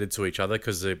related to each other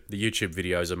because the YouTube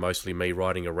videos are mostly me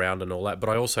riding around and all that. But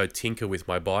I also tinker with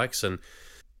my bikes, and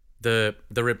the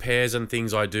repairs and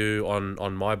things I do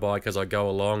on my bike as I go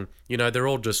along, they're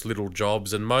all just little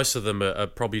jobs, and most of them are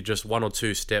probably just 1 or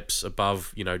 2 steps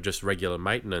above, just regular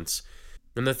maintenance.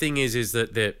 And the thing is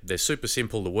that they're super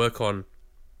simple to work on.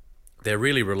 They're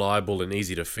really reliable and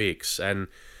easy to fix. And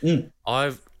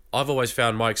I've always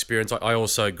found my experience. I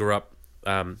also grew up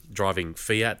driving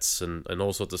Fiats and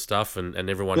all sorts of stuff, and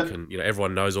everyone can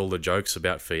everyone knows all the jokes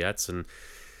about Fiats and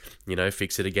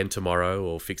fix it again tomorrow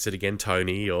or fix it again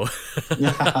Tony or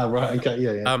right, okay,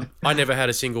 yeah. I never had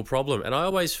a single problem, and I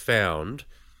always found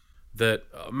that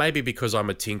maybe because I'm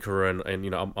a tinkerer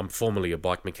and I'm formerly a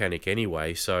bike mechanic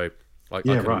anyway, so. I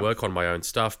can work on my own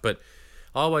stuff, but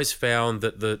I always found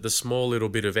that the small little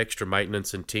bit of extra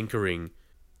maintenance and tinkering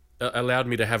allowed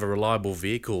me to have a reliable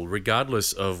vehicle,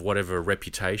 regardless of whatever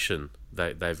reputation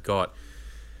they've got.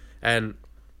 And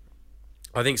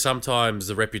I think sometimes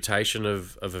the reputation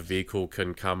of a vehicle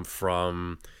can come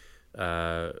from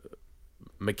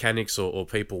mechanics or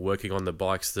people working on the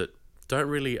bikes that don't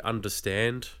really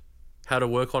understand how to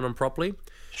work on them properly.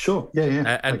 Sure,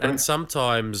 yeah. And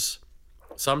sometimes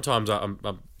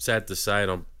I'm sad to say,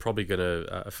 and I'm probably going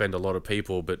to offend a lot of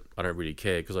people, but I don't really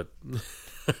care because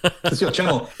it's your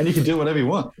channel and you can do whatever you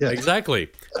want. Yeah, exactly.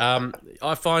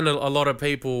 I find a lot of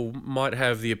people might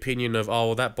have the opinion of, oh,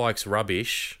 well, that bike's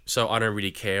rubbish, so I don't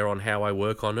really care on how I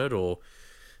work on it, or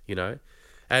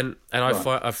and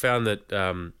I found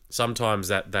that sometimes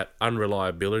that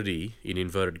unreliability in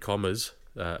inverted commas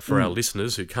for our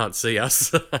listeners who can't see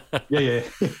us,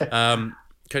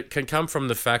 can come from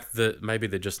the fact that maybe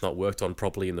they're just not worked on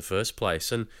properly in the first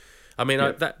place. And I mean,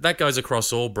 that goes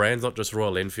across all brands, not just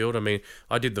Royal Enfield. I mean,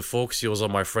 I did the fork seals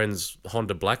on my friend's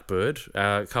Honda Blackbird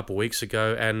a couple of weeks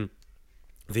ago, and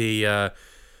the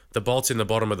bolts in the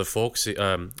bottom of the forks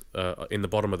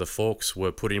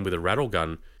were put in with a rattle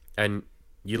gun. And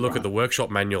you look at the workshop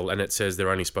manual, and it says they're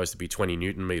only supposed to be 20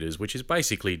 Newton meters, which is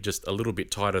basically just a little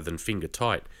bit tighter than finger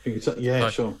tight. Sure. Yeah.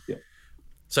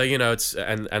 So, it's,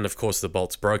 and of course the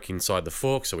bolts broke inside the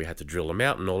fork, so we had to drill them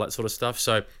out and all that sort of stuff.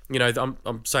 So,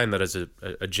 I'm saying that as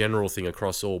a general thing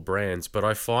across all brands, but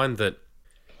I find that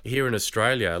here in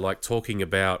Australia, like talking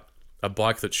about a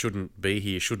bike that shouldn't be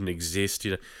here, shouldn't exist,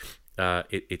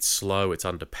 it's slow, it's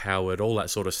underpowered, all that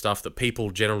sort of stuff that people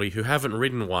generally who haven't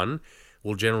ridden one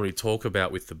will generally talk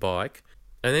about with the bike.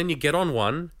 And then you get on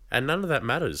one and none of that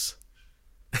matters.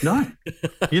 No,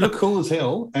 you look cool as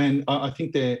hell. And I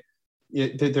think they're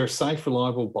a safe,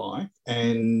 reliable bike,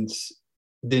 and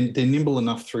they're nimble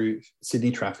enough through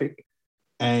Sydney traffic,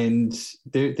 and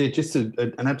they're just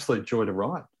an absolute joy to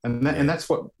ride. And that's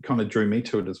what kind of drew me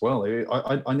to it as well.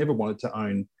 I never wanted to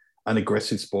own an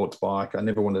aggressive sports bike. I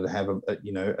never wanted to have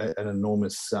an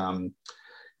enormous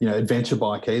adventure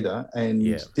bike either. And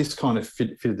this kind of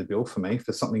fitted the bill for me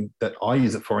for something that I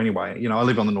use it for anyway. I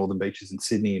live on the northern beaches in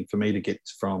Sydney, and for me to get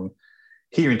from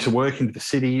here into work, into the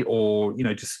city, or,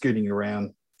 just scooting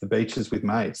around the beaches with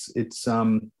mates, it's,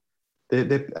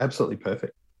 they're absolutely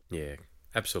perfect. Yeah,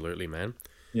 absolutely, man.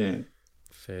 Yeah.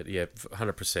 Fair, yeah,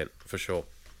 100%, for sure.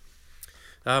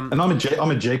 And I'm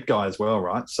a Jeep guy as well,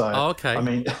 right? So, okay. I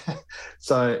mean,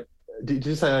 so did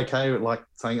you say okay, like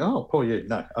saying, oh, poor you?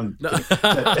 No,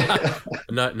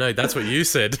 no, that's what you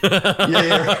said.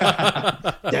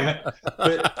 Yeah. Damn it.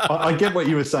 But I get what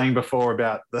you were saying before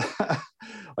about the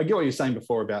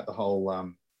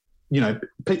whole,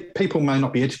 people may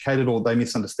not be educated, or they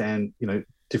misunderstand,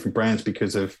 different brands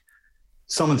because of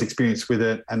someone's experience with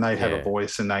it, and they have a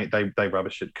voice, and they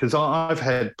rubbish it. Because I've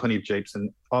had plenty of Jeeps, and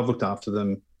I've looked after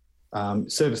them,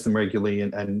 serviced them regularly,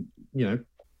 and you know,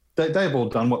 they've all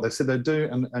done what they said they'd do,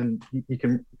 and you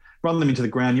can run them into the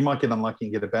ground. You might get unlucky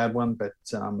and get a bad one, but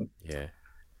I've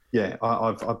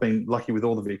been lucky with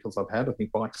all the vehicles I've had. I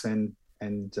think bikes and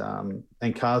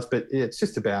cars, but it's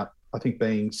just about, I think,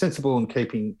 being sensible and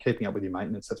keeping up with your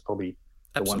maintenance. That's probably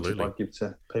the one tip I'd give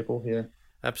to people. Yeah.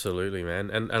 Absolutely, man.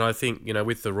 And I think, you know,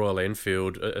 with the Royal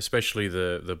Enfield, especially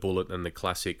the Bullet and the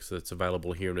Classics that's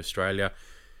available here in Australia,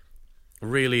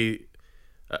 really,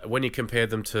 when you compare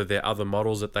them to their other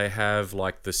models that they have,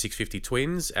 like the 650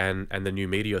 Twins and the new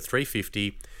Meteor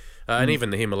 350, and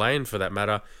even the Himalayan for that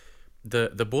matter,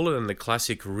 the Bullet and the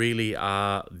Classic really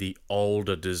are the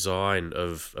older design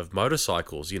of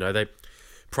motorcycles. You know, they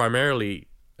primarily...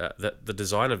 the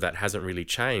design of that hasn't really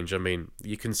changed. I mean,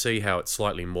 you can see how it's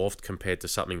slightly morphed compared to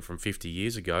something from 50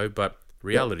 years ago, but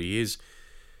reality is,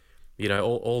 you know,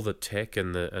 all the tech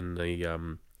and the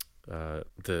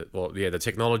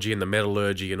technology and the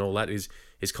metallurgy and all that is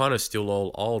kind of still all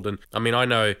old. And I mean, I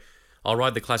know I'll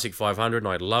ride the Classic 500 and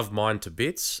I love mine to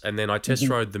bits, and then I test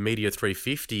rode the Meteor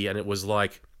 350 and it was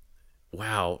like,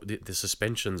 wow, the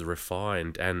suspension's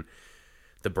refined and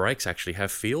the brakes actually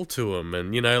have feel to them.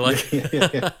 And, you know, like,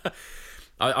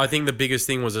 I think the biggest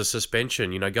thing was a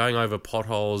suspension, you know, going over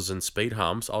potholes and speed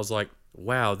humps. I was like,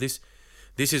 wow, this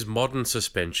is modern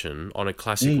suspension on a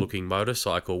classic looking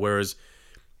motorcycle. Whereas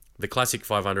the Classic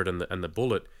 500 and the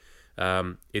Bullet,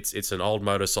 it's an old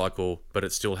motorcycle, but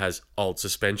it still has old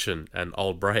suspension and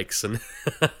old brakes. And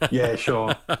yeah,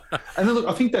 sure. And then, look,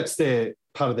 I think that's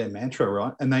part of their mantra,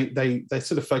 right? And they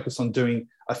sort of focus on doing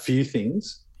a few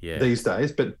things these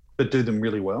days, but do them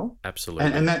really well.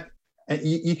 Absolutely. And that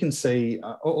you can see,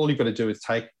 all you've got to do is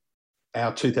take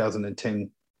our 2010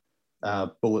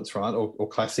 Bullets, right, or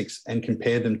Classics, and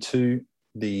compare them to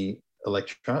the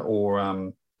Electra or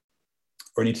an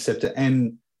Interceptor,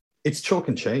 and it's chalk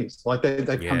and cheese. Like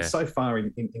they've come so far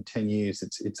in 10 years.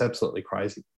 It's absolutely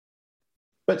crazy.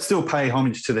 But still pay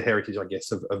homage to the heritage, I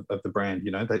guess, of the brand.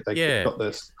 You know, they got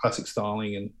the classic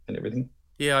styling and everything.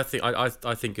 Yeah, I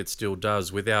think it still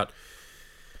does without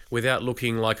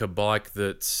looking like a bike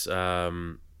that's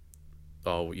and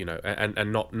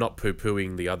not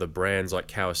poo-pooing the other brands like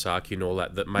Kawasaki and all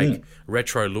that make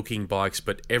retro looking bikes,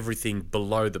 but everything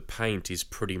below the paint is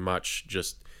pretty much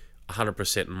just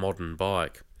 100% modern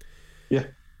bike. Yeah.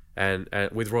 And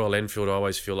with Royal Enfield, I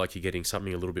always feel like you're getting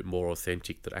something a little bit more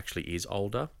authentic that actually is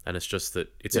older, and it's just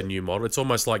that it's a new model. It's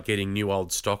almost like getting new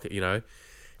old stock, you know,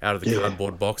 out of the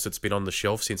cardboard box that's been on the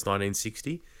shelf since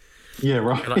 1960. Yeah,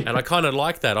 right. And I kind of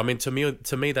like that. I mean, to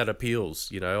me that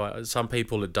appeals. You know, some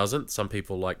people it doesn't. Some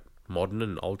people like modern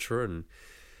and ultra, and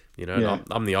you know,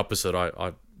 I'm the opposite.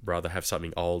 I'd rather have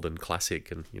something old and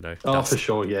classic, and you know, for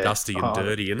sure, dusty and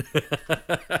dirty, and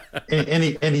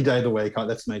any day of the week.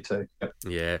 That's me too. Yep.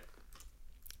 Yeah.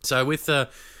 So with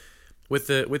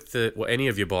any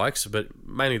of your bikes, but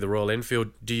mainly the Royal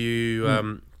Enfield, do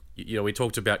you you know, we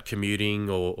talked about commuting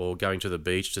or going to the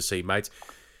beach to see mates.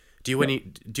 Do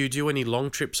you do any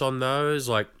long trips on those?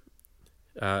 Like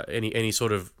any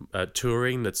sort of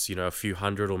touring that's, you know, a few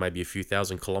hundred or maybe a few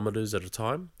thousand kilometers at a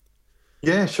time?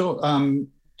 Yeah, sure.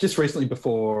 Just recently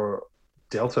before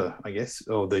Delta, I guess,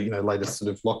 or the latest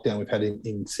sort of lockdown we've had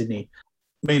in Sydney,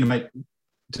 me and a mate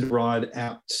did a ride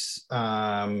out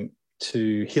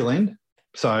to Hill End.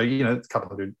 So, you know, it's a couple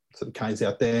hundred sort of Ks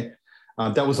out there.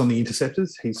 That was on the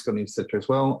Interceptors. He's got an Interceptor as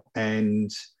well.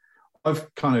 And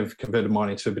I've kind of converted mine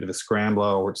into a bit of a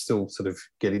scrambler, or it's still sort of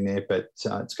getting there, but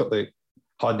it's got the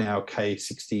Heidenauer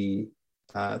K60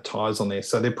 tyres on there.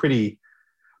 So they're pretty,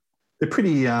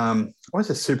 I won't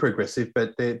say super aggressive,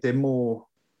 but they're more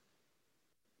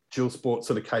dual sport,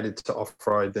 sort of catered to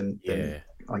off-road than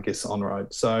I guess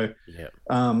on-road. So,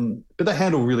 but they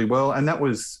handle really well. And that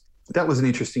was an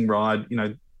interesting ride, you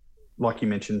know, like you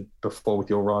mentioned before with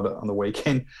your ride on the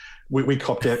weekend. We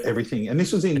copped out everything. And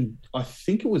this was in, I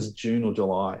think it was June or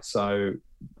July. So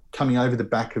coming over the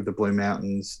back of the Blue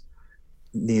Mountains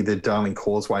near the Darling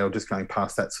Causeway, or just going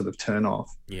past that sort of turn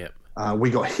off. Yeah.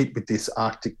 We got hit with this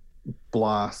Arctic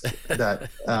blast that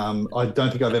I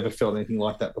don't think I've ever felt anything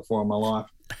like that before in my life.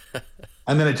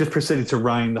 And then it just proceeded to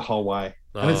rain the whole way.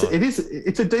 And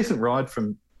it's a decent ride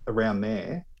from around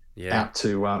there out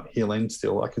to Hill End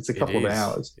still. Like, it's a couple of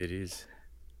hours. It is.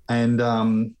 And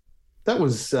that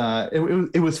was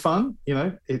it was fun, you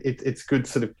know. It's good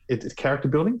sort of it's character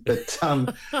building, but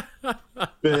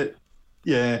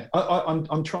yeah,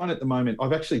 I'm trying at the moment.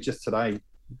 I've actually just today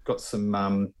got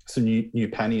some new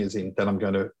panniers in that I'm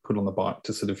going to put on the bike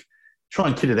to sort of try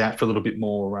and kit it out for a little bit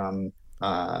more,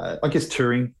 I guess,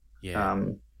 touring,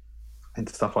 and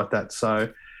stuff like that. So,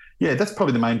 yeah, that's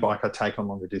probably the main bike I take on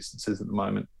longer distances at the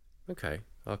moment. Okay.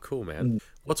 Oh, cool, man.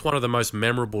 What's one of the most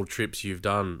memorable trips you've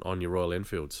done on your Royal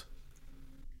Enfields?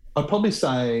 I'd probably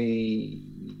say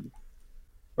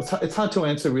it's hard to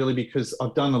answer really, because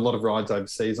I've done a lot of rides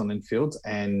overseas on Enfields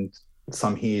and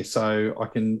some here. So I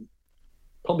can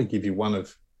probably give you one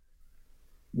of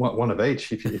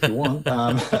each if you want.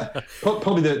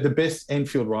 Probably the best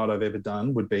Enfield ride I've ever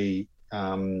done would be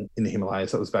in the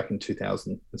Himalayas. That was back in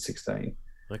 2016.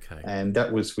 Okay. And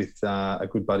that was with a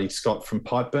good buddy, Scott from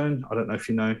Pipeburn. I don't know if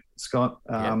you know Scott,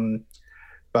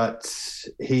 but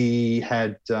he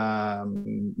had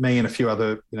me and a few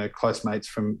other, close mates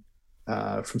from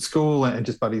school and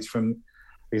just buddies from,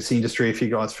 I guess, the industry. A few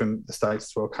guys from the States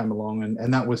as well came along,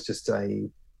 and that was just an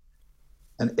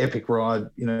epic ride,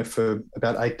 for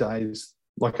about 8 days.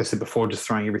 Like I said before, just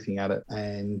throwing everything at it.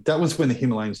 And that was when the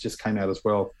Himalayans just came out as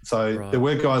well. So there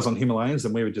were guys on Himalayans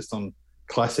and we were just on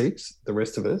classics, the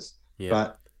rest of us,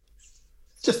 but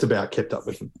just about kept up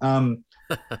with them.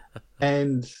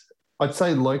 And I'd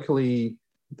say locally,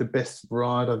 the best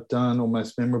ride I've done, or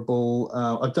most memorable,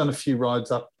 I've done a few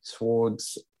rides up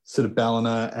towards sort of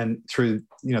Ballina and through,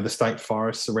 the state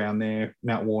forests around there,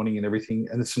 Mount Warning and everything.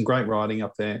 And there's some great riding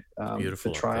up there,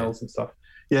 beautiful the trails and stuff.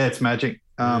 Yeah, it's magic.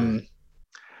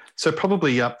 So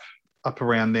probably up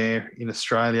around there in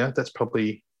Australia, that's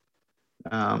probably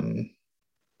one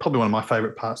of my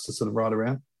favourite parts to sort of ride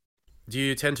around. Do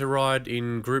you tend to ride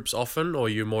in groups often, or are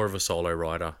you more of a solo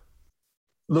rider?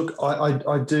 Look,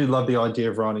 I do love the idea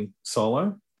of riding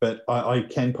solo, but I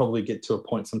can probably get to a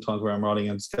point sometimes where I'm riding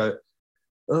and just go,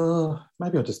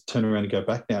 maybe I'll just turn around and go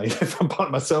back now if I'm by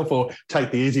myself, or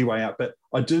take the easy way out. But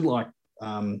I do like,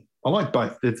 I like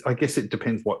both. I guess it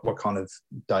depends what kind of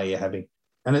day you're having.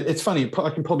 And it's funny, I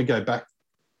can probably go back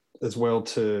as well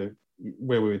to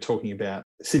where we were talking about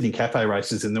Sydney Cafe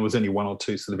races, and there was only one or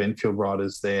two sort of Enfield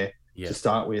riders there to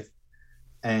start with.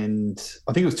 And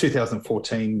I think it was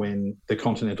 2014 when the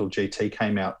Continental GT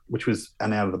came out, which was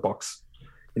an out-of-the-box,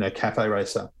 cafe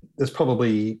racer. There's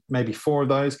probably maybe 4 of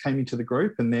those came into the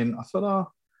group, and then I thought,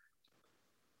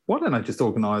 why don't I just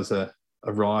organise a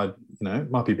ride?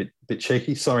 It might be a bit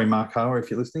cheeky. Sorry, Mark Hauer, if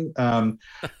you're listening. But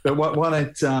why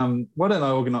don't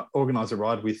I organise a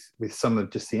ride with some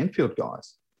of just the Enfield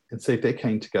guys and see if they're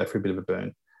keen to go for a bit of a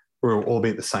burn. We'll all be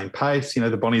at the same pace.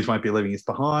 The Bonnies won't be leaving us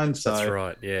behind. So, that's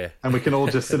right, yeah. And we can all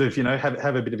just sort of,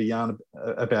 have a bit of a yarn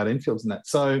about Enfields and that.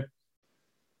 So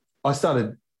I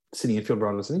started Sydney Enfield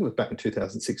Riders, I think it was back in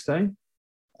 2016.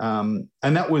 And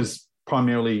that was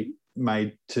primarily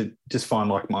made to just find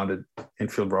like-minded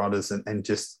Enfield riders and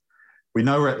just, we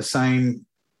know we're at the same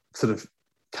sort of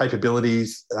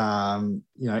capabilities,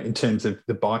 in terms of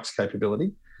the bike's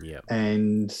capability. Yeah.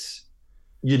 And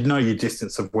you'd know your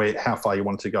distance of how far you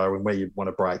want to go and where you want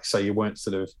to brake. So you weren't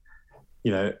sort of,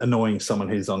 annoying someone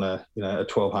who's on a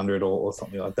 1200 or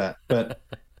something like that. But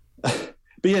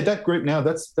yeah, that group now,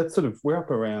 that's sort of, we're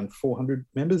up around 400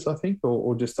 members, I think,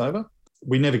 or just over.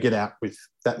 We never get out with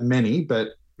that many, but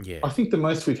I think the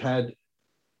most we've had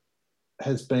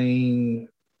has been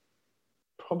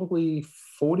probably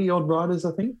 40 odd riders,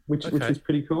 I think, which is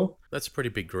pretty cool. That's a pretty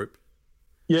big group.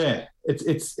 Yeah,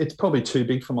 it's probably too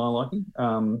big for my liking.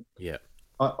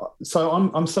 So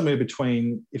I'm somewhere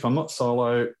between, if I'm not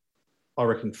solo, I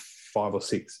reckon 5 or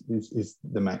 6 is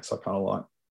the max I kind of like.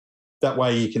 That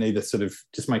way you can either sort of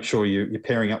just make sure you're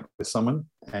pairing up with someone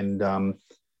and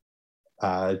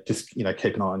just,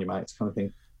 keep an eye on your mates kind of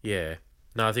thing. Yeah.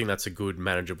 No, I think that's a good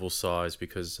manageable size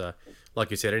because,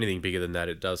 like you said, anything bigger than that,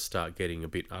 it does start getting a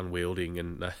bit unwieldy,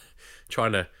 and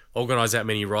trying to organise that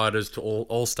many riders to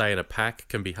all stay in a pack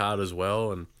can be hard as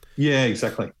well. And yeah,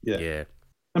 exactly. Yeah.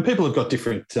 And people have got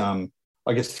different, I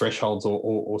guess, thresholds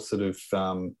or sort of,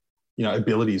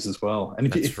 abilities as well.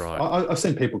 And I've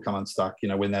seen people come unstuck,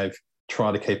 when they've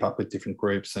tried to keep up with different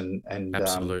groups and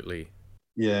absolutely.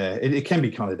 It can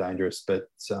be kind of dangerous, but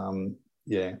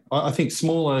I think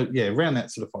smaller, around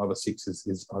that sort of 5 or 6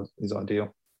 is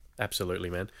ideal. Absolutely,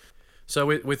 man. So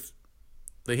with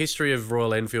the history of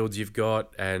Royal Enfields you've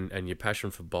got and your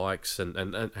passion for bikes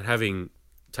and having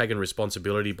taken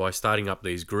responsibility by starting up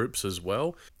these groups as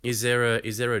well, is there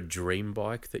a dream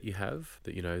bike that you have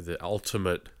that, the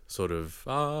ultimate sort of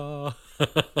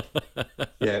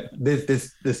Yeah,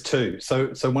 there's 2.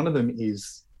 So one of them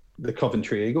is the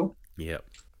Coventry Eagle. Yeah.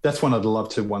 That's one I'd love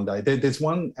to one day. There's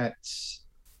one at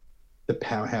the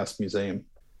Powerhouse Museum,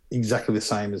 exactly the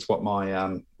same as what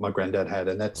my granddad had,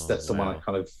 and that's the one I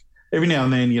kind of, every now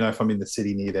and then, if I'm in the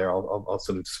city near there, I'll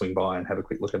sort of swing by and have a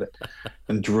quick look at it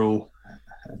and drool.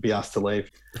 be asked to leave.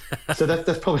 So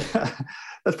that's probably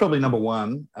that's probably number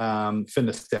one for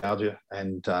nostalgia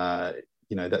and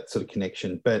that sort of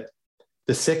connection. But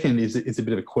the second is a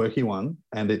bit of a quirky one,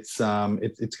 and it's going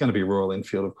to be Royal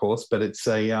Enfield, of course, but it's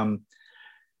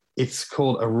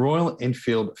called a Royal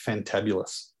Enfield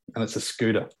Fantabulous, and it's a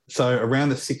scooter. So around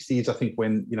the 60s, I think,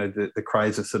 when the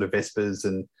craze of sort of Vespers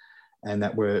and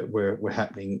that were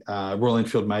happening, Royal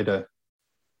Enfield made a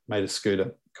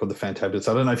scooter called the Fantabulous.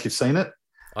 I don't know if you've seen it.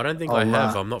 I don't think I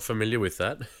have. I'm not familiar with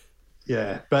that.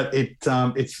 Yeah, but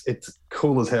it's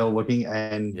cool as hell looking,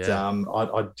 and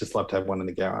I'd just love to have one in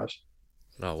the garage.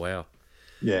 Oh wow.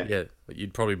 Yeah.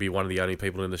 You'd probably be one of the only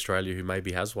people in Australia who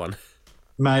maybe has one.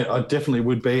 Mate, I definitely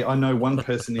would be. I know one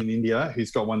person in India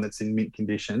who's got one that's in mint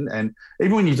condition, and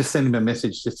even when you just send him a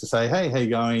message just to say, "Hey, how you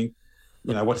going?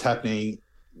 What's happening?"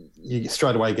 you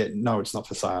straight away get, no, it's not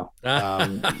for sale.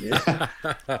 Yeah.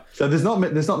 So there's not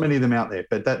many of them out there,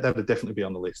 but that would definitely be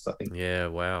on the list, I think. Yeah.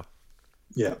 Wow.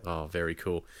 Yeah. Oh, very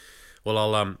cool.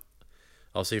 Well,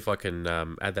 I'll see if I can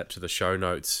add that to the show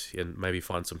notes and maybe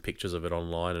find some pictures of it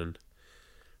online. And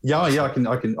yeah, I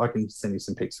can send you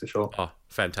some pics for sure. Oh,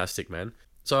 fantastic, man.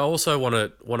 So I also want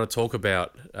to talk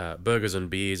about burgers and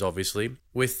beers, obviously.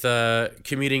 With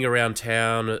commuting around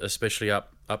town, especially up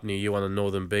near you on the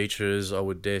northern beaches, I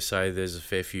would dare say there's a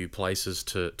fair few places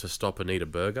to stop and eat a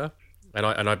burger. And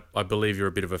I believe you're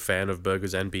a bit of a fan of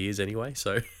burgers and beers anyway,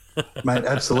 so... Mate,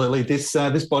 absolutely. This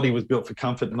body was built for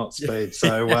comfort, not speed.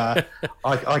 So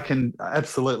I can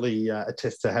absolutely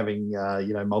attest to having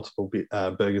multiple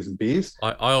burgers and beers.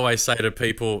 I always say to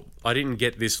people, I didn't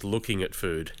get this looking at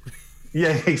food.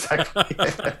 Yeah, exactly.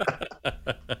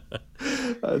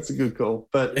 That's a good call.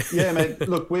 But yeah, man,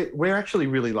 look, we're actually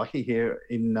really lucky here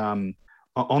in on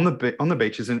the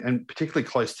beaches and particularly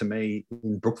close to me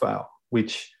in Brookvale,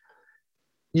 which,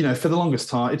 for the longest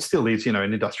time, it still is, an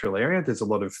industrial area. There's a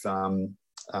lot of,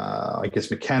 I guess,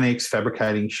 mechanics,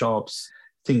 fabricating shops,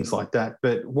 things like that.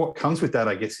 But what comes with that,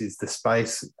 I guess, is the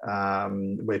space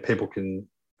where people can,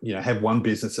 have one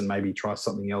business and maybe try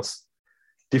something else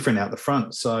different out the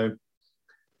front. So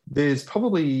there's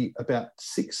probably about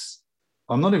 6,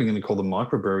 I'm not even going to call them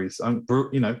microbreweries,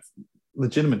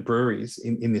 legitimate breweries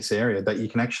in this area that you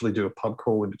can actually do a pub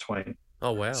crawl in between.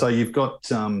 Oh, wow. So you've got,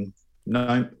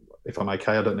 if I'm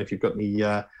okay, I don't know if you've got any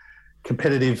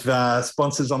competitive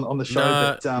sponsors on the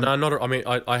show. No, not. I mean,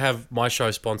 I have my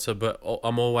show sponsor, but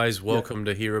I'm always welcome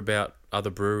to hear about other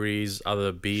breweries,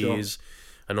 other beers,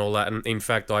 and all that. And in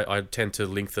fact, I tend to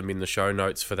link them in the show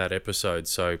notes for that episode.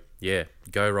 So yeah,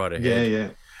 go right ahead. Yeah.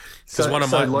 Because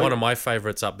one of my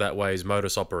favourites up that way is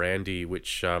Modus Operandi,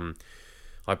 which I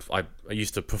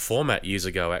used to perform at years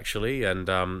ago actually, and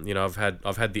I've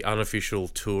had the unofficial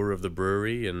tour of the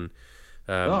brewery and.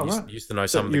 Used to know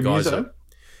some of the guys.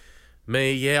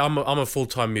 Me, yeah, I'm a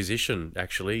full-time musician,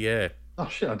 actually, yeah. Oh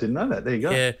shit, I didn't know that. There you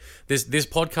go. Yeah, this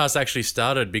podcast actually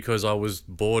started because I was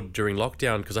bored during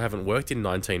lockdown because I haven't worked in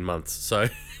 19 months. So.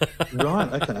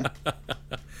 Right. Okay.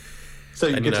 So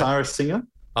you're a guitarist, singer.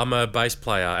 I'm a bass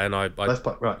player, and I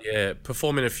right. Yeah,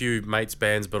 perform in a few mates'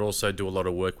 bands, but also do a lot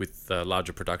of work with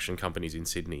larger production companies in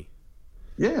Sydney.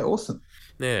 Yeah, awesome.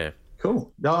 Yeah.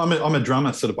 Cool. No, I'm a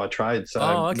drummer sort of by trade. So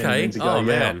okay. Many years ago,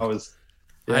 man.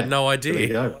 I had no idea. There you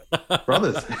go.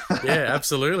 Brothers. Yeah,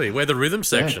 absolutely. We're the rhythm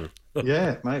section.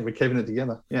 Yeah, mate, we're keeping it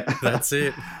together. Yeah. That's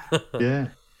it. Yeah.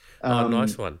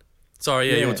 Nice one.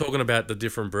 Sorry, you were talking about the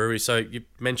different breweries. So you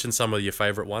mentioned some of your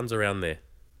favourite ones around there.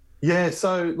 Yeah,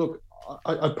 so look,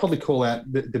 I'd probably call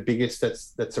out the biggest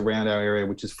that's around our area,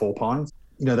 which is Four Pines.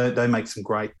 They make some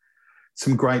great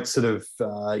sort of,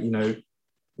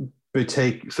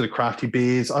 boutique sort of crafty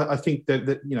beers. I think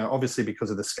that obviously because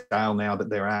of the scale now that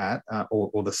they're at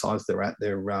or the size they're at,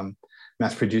 they're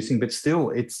mass producing, but still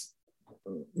it's,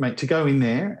 mate, to go in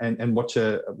there and watch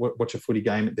a footy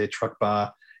game at their truck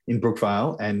bar in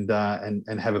Brookvale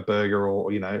and have a burger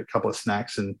or a couple of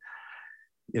snacks and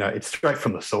it's straight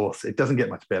from the source. It doesn't get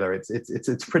much better. It's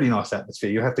a pretty nice atmosphere.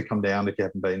 You have to come down if you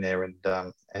haven't been there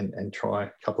and try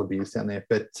a couple of beers down there.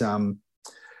 But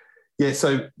yeah,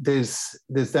 so there's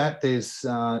that. There's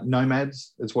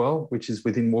Nomads as well, which is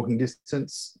within walking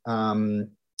distance. Dad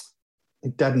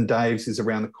and Dave's is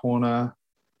around the corner.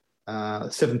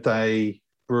 Seventh Day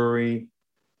Brewery.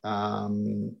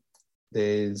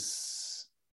 There's,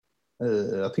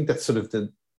 I think that's sort of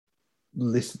the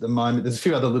list at the moment. There's a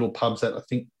few other little pubs that I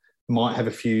think might have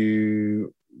a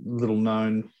few little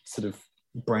known sort of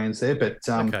brands there, but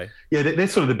yeah, they're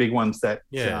sort of the big ones that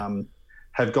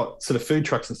have got sort of food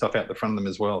trucks and stuff out the front of them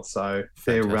as well. So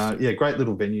they're great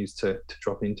little venues to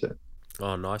drop into.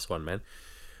 Oh, nice one, man.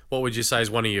 What would you say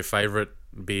is one of your favourite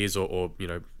beers or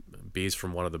beers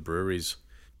from one of the breweries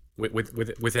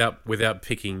without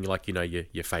picking like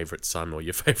your favorite son or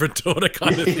your favorite daughter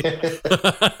kind of thing.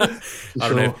 I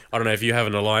don't know if you have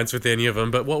an alliance with any of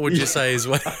them, but what would you say is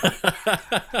what?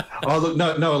 Oh look,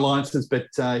 no alliances, but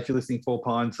if you're listening, Four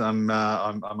Pines, I'm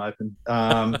open.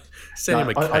 Send him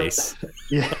a case.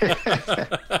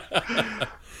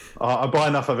 I buy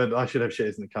enough of it. I should have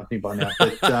shares in the company by now.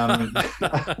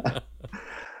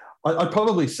 But I'd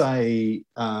probably say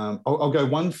I'll go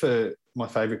one for my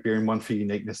favourite beer and one for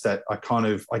uniqueness that I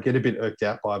get a bit irked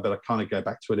out by, but I kind of go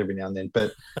back to it every now and then.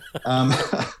 But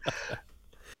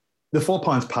the Four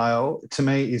Pines Pale to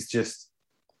me is just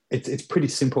it's pretty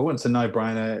simple. It's a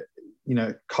no-brainer.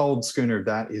 Cold schooner of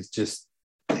that is just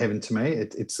heaven to me.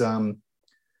 It's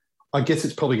I guess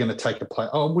it's probably going to take a place.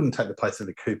 I wouldn't take the place of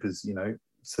the Cooper's,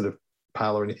 sort of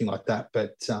pale or anything like that.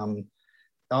 But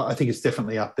I think it's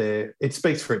definitely up there. It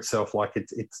speaks for itself. Like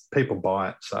it's people buy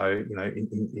it, so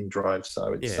in droves.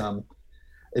 So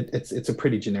it's a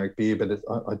pretty generic beer, but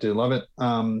I do love it.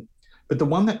 But the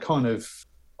one that kind of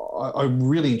I'm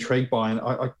really intrigued by, and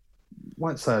I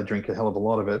won't say I drink a hell of a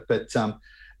lot of it, but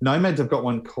Nomads have got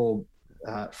one called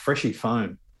Freshie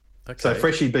Foam. Okay. So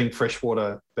Freshie being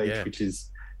freshwater beach, which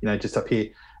is just up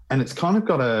here, and it's kind of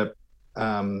got a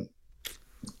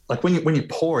like when you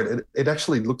pour it, it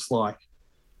actually looks like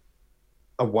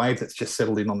a wave that's just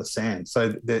settled in on the sand. So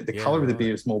the color of the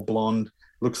beer is more blonde,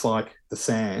 looks like the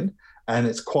sand, and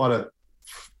it's quite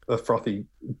a frothy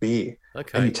beer.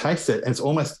 Okay. And you taste it, and it's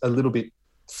almost a little bit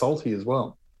salty as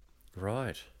well.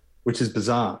 Right. Which is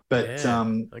bizarre. But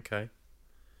okay.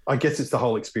 I guess it's the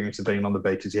whole experience of being on the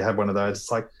beach as you have one of those.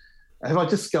 It's like, have I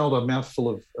just sculled a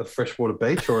mouthful of freshwater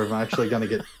beach, or am I actually going to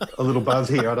get a little buzz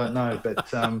here? I don't know. But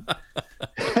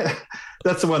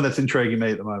that's the one that's intriguing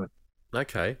me at the moment.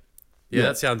 Okay. Yeah,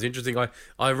 that sounds interesting.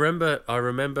 I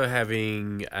remember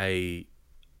having a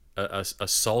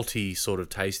salty sort of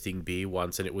tasting beer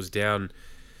once, and it was down.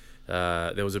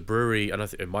 There was a brewery, and I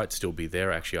think it might still be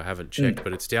there. Actually, I haven't checked,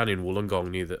 but it's down in Wollongong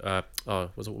near the.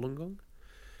 Was it Wollongong?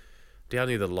 Down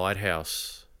near the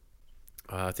lighthouse.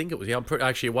 I think it was. Yeah,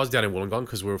 actually, it was down in Wollongong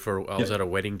because I was at a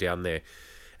wedding down there.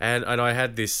 And I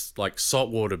had this like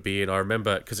saltwater beer, and I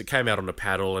remember because it came out on a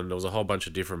paddle, and there was a whole bunch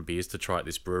of different beers to try at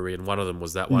this brewery, and one of them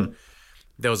was that one.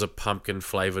 There was a pumpkin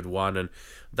flavored one, and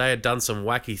they had done some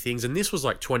wacky things. And this was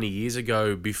like 20 years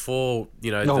ago, before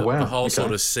the whole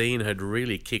sort of scene had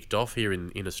really kicked off here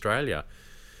in Australia.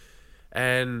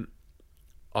 And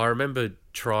I remember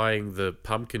trying the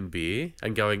pumpkin beer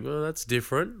and going, "Oh, that's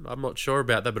different. I'm not sure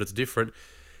about that, but it's different."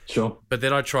 Sure. But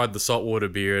then I tried the saltwater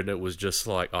beer, and it was just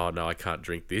like, oh no, I can't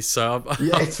drink this. So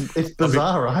it's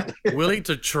bizarre, right? Willing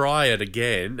to try it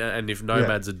again, and if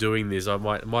Nomads are doing this, I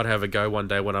might have a go one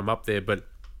day when I'm up there. But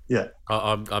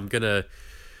I'm gonna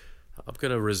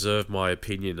reserve my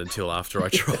opinion until after I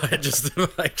try it, just to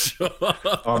make sure.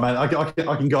 Oh man, I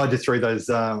can guide you through those.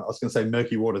 I was going to say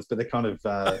murky waters, but they're kind of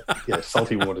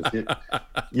salty waters.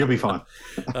 You'll be fine.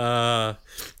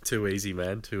 Too easy,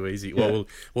 man. Too easy. Yeah. Well,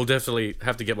 we'll definitely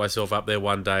have to get myself up there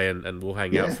one day, and we'll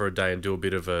hang out for a day and do a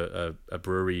bit of a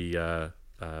brewery. A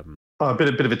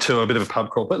bit of a tour, a bit of a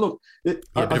pub crawl. But look, a bit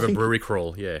of a brewery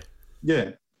crawl. Yeah.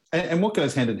 Yeah, and what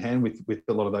goes hand in hand with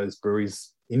a lot of those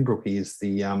breweries in Brookie is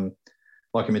the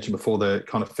like I mentioned before, the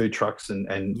kind of food trucks and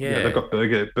they've got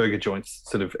burger joints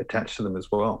sort of attached to them as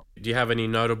well. Do you have any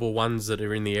notable ones that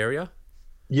are in the area?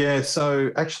 Yeah,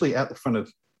 so actually out the front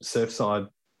of Surfside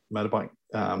Motorbike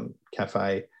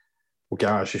Cafe, or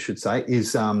garage I should say,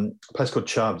 is a place called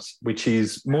Chubbs, which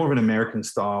is more of an American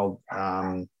style,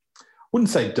 wouldn't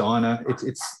say diner.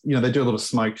 It's they do a lot of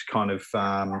smoked kind of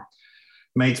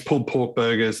meats, pulled pork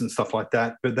burgers and stuff like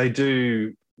that, but they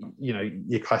do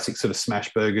your classic sort of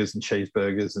smash burgers and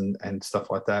cheeseburgers and stuff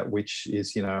like that, which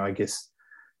is, I guess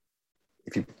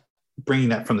if you're bringing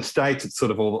that from the States, it's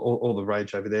sort of all the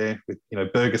rage over there with,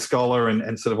 Burger Scholar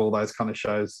and sort of all those kind of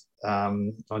shows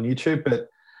on YouTube. But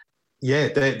yeah,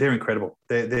 they're incredible.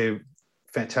 They're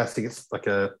fantastic. It's like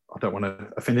I don't want to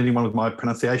offend anyone with my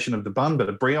pronunciation of the bun, but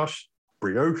a brioche.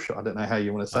 I don't know how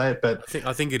you want to say it, but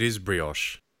I think it is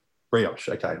brioche. Brioche.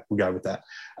 Okay, we'll go with that.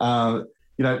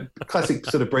 Classic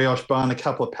sort of brioche bun, a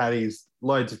couple of patties,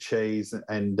 loads of cheese,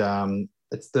 and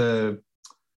it's the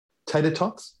tater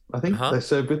tots, I think, they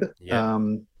serve with it,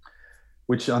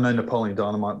 which I know Napoleon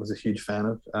Dynamite was a huge fan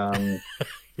of.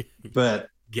 But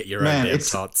get your own damn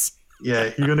tots.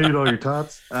 Yeah, you're going to eat all your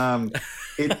tots.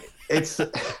 It's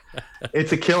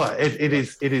a killer. It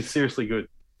is seriously good.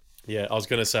 Yeah, I was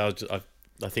going to say,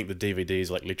 I think the DVD is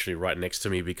like literally right next to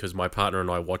me because my partner and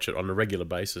I watch it on a regular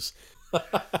basis.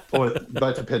 Or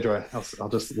vote for Pedro.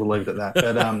 We'll leave it at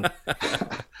that.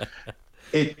 But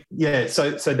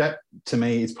So that to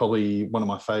me is probably one of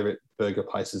my favourite burger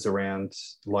places around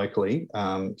locally.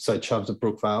 So Chubbs at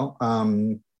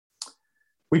Brookvale.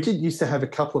 We did used to have a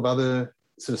couple of other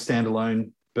sort of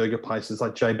standalone burger places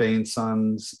like JB and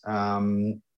Sons,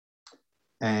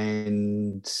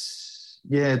 and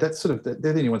that's sort of they're the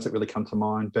only ones that really come to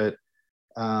mind. But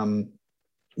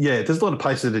there's a lot of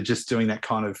places that are just doing that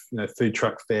kind of food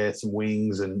truck fare, some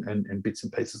wings and bits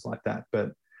and pieces like that.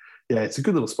 But yeah, it's a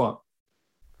good little spot.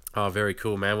 Oh, very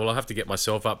cool, man. Well, I'll have to get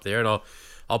myself up there, and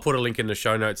I'll put a link in the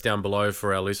show notes down below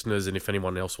for our listeners, and if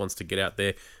anyone else wants to get out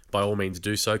there, by all means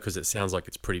do so, because it sounds like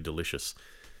it's pretty delicious.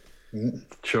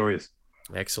 Sure is.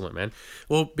 Excellent, man.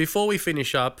 Well, before we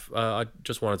finish up, I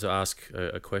just wanted to ask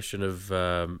a question of,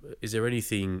 is there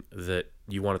anything that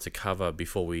you wanted to cover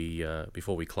before we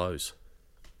close?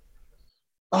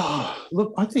 Oh,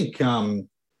 look, I think...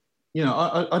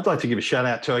 I'd like to give a shout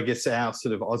out to, I guess, our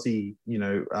sort of Aussie,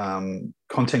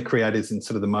 content creators in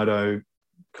sort of the moto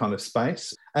kind of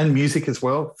space and music as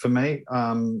well. For me,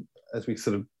 as we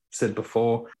sort of said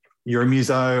before, you're a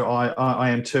muso. I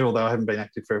am too, although I haven't been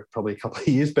active for probably a couple of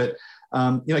years. But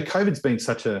COVID's been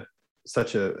such a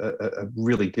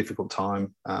really difficult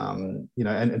time. And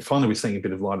finally we're seeing a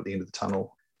bit of light at the end of the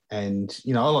tunnel. And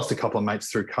I lost a couple of mates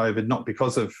through COVID, not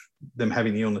because of them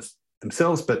having the illness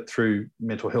themselves, but through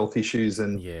mental health issues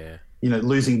and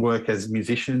losing work as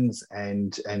musicians,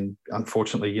 and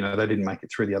unfortunately they didn't make it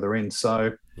through the other end.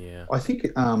 So I think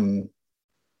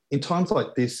in times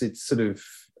like this, it's sort of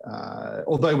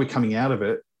although we're coming out of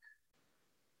it,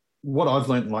 what I've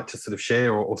learned and like to sort of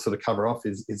share or sort of cover off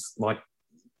is like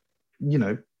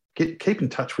keep in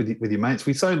touch with your mates.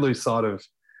 We so lose sight of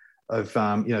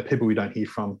people we don't hear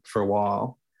from for a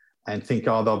while, and think,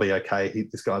 oh, they'll be okay.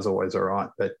 This guy's always all right.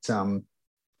 But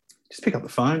just pick up the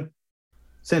phone,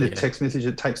 send a text message.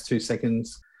 It takes 2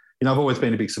 seconds. I've always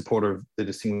been a big supporter of the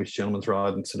Distinguished Gentleman's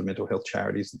Ride and sort of mental health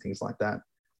charities and things like that.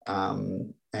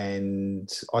 And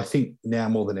I think now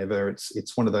more than ever,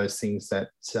 it's one of those things that,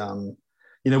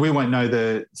 we won't know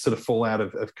the sort of fallout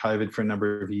of COVID for a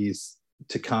number of years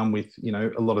to come with,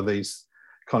 a lot of these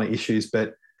kind of issues.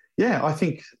 But yeah, I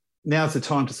think now's the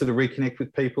time to sort of reconnect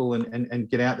with people and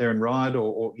get out there and ride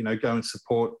or go and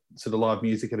support sort of live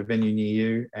music at a venue near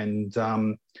you and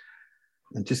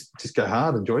just go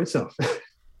hard, enjoy yourself.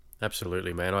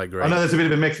 Absolutely, man. I agree. I know there's a bit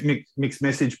of a mixed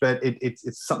message, but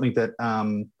it's something that,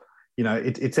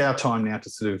 it's our time now to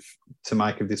sort of to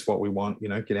make of this what we want,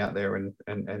 get out there and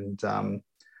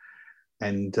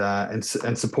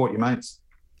support your mates.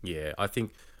 Yeah, I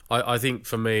think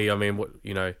for me, I mean,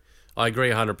 I agree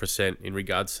 100% in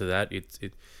regards to that.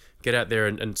 It get out there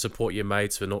and support your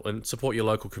mates and support your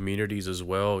local communities as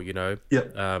well. Yeah.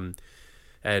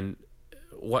 And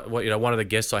what one of the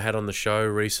guests I had on the show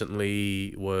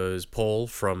recently was Paul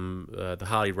from the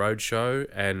Harley Road Show,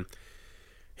 and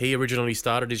he originally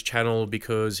started his channel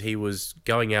because he was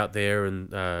going out there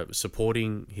and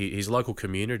supporting his local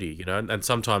community. And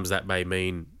sometimes that may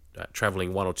mean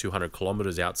traveling 100 or 200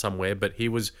 kilometers out somewhere, but he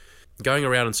was going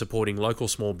around and supporting local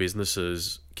small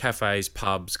businesses, cafes,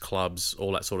 pubs, clubs,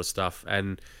 all that sort of stuff.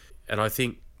 And I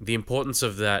think the importance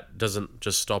of that doesn't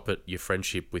just stop at your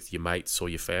friendship with your mates or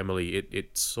your family.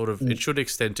 It should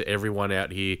extend to everyone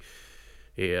out here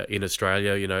in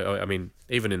Australia, I mean,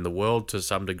 even in the world to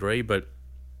some degree. But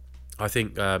I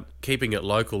think keeping it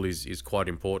local is quite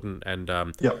important. And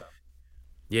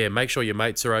make sure your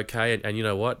mates are okay. And you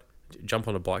know what? Jump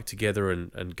on a bike together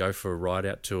and go for a ride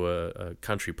out to a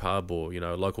country pub or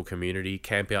a local community,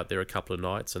 camp out there a couple of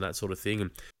nights and that sort of thing.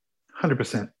 And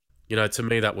 100%. To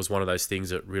me that was one of those things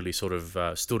that really sort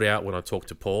of stood out when I talked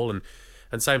to Paul,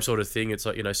 and same sort of thing. It's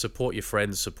like support your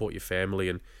friends, support your family,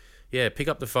 and pick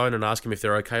up the phone and ask them if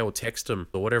they're okay, or text them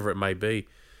or whatever it may be.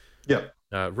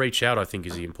 Reach out, I think,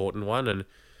 is the important one. And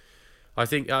I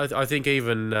think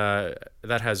even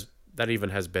that even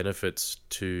has benefits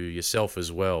to yourself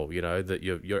as well, that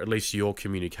you're at least you're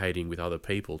communicating with other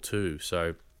people too.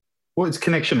 So, well, it's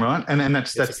connection, right? And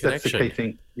that's the key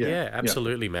thing. Yeah,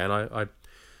 absolutely, man.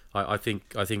 I think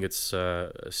it's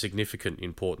significant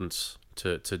importance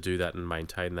to do that and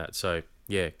maintain that. So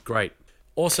yeah, great,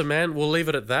 awesome, man. We'll leave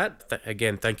it at that.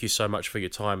 Again, thank you so much for your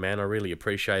time, man. I really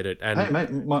appreciate it. And hey, mate,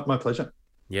 my pleasure.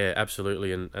 Yeah,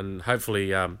 absolutely, and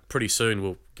hopefully pretty soon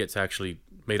we'll get to actually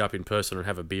meet up in person and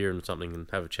have a beer and something and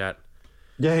have a chat.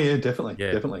 Yeah,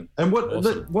 definitely. And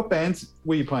what bands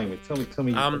were you playing with? Tell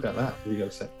me about that. What you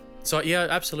got to say? So yeah,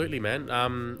 absolutely, man.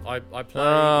 I play.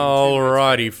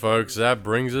 Alrighty, folks, that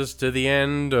brings us to the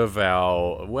end of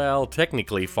our, well,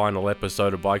 technically final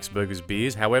episode of Bikes, Burgers,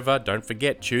 Beers. However, don't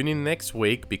forget, tune in next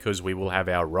week because we will have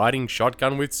our Riding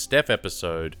Shotgun with Steph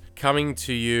episode coming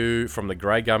to you from the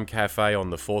Grey Gum Cafe on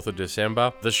the 4th of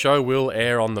December. The show will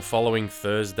air on the following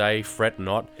Thursday, fret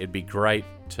not. It'd be great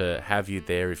to have you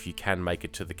there if you can make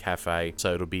it to the cafe.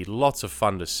 So it'll be lots of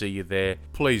fun to see you there.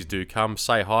 Please do come,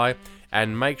 say hi.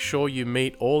 And make sure you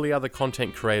meet all the other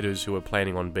content creators who are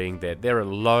planning on being there. There are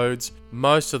loads.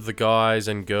 Most of the guys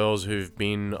and girls who've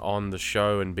been on the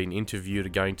show and been interviewed are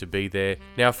going to be there.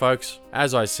 Now, folks,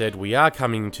 as I said, we are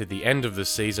coming to the end of the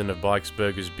season of Bikes,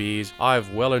 Burgers, Beers.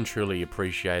 I've well and truly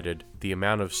appreciated the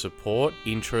amount of support,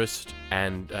 interest,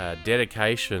 and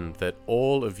dedication that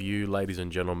all of you, ladies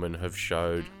and gentlemen, have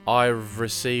showed. I've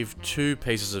received 2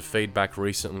 pieces of feedback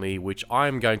recently, which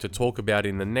I'm going to talk about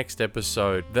in the next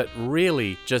episode, that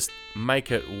really just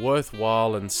make it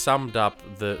worthwhile and summed up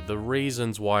the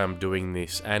reasons why I'm doing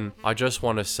this. And I just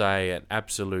want to say an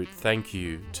absolute thank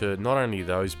you to not only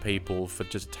those people for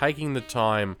just taking the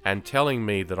time and telling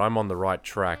me that I'm on the right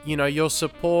track. You know, your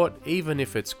support, even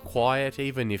if it's quiet,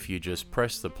 even if you just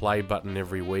press the play button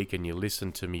every week and you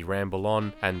listen to me ramble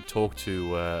on and talk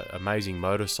to amazing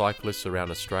motorcyclists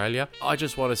around Australia, I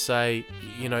just want to say,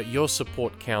 you know, your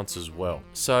support counts as well.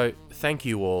 So thank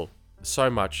you all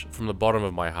so much from the bottom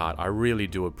of my heart. I really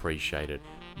do appreciate it.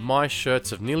 My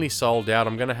shirts have nearly sold out.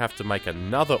 I'm going to have to make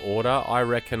another order. I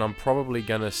reckon I'm probably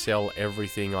going to sell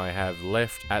everything I have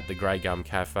left at the Grey Gum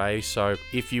Cafe. So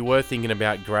if you were thinking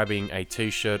about grabbing a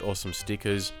t-shirt or some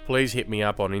stickers, please hit me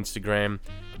up on Instagram.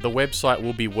 The website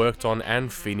will be worked on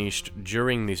and finished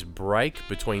during this break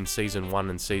between Season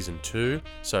 1 and Season 2,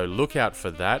 so look out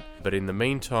for that. But in the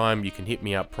meantime, you can hit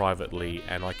me up privately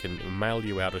and I can mail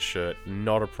you out a shirt,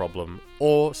 not a problem.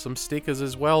 Or some stickers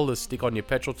as well to stick on your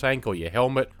petrol tank or your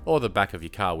helmet or the back of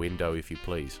your car window if you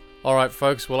please. Alright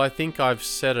folks, well I think I've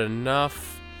said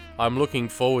enough. I'm looking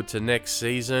forward to next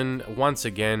season. Once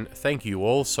again, thank you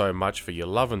all so much for your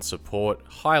love and support.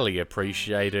 Highly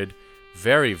appreciated.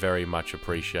 Very, very much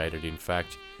appreciated, in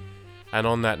fact. And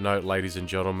on that note, ladies and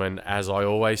gentlemen, as I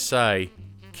always say,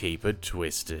 keep it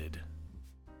twisted.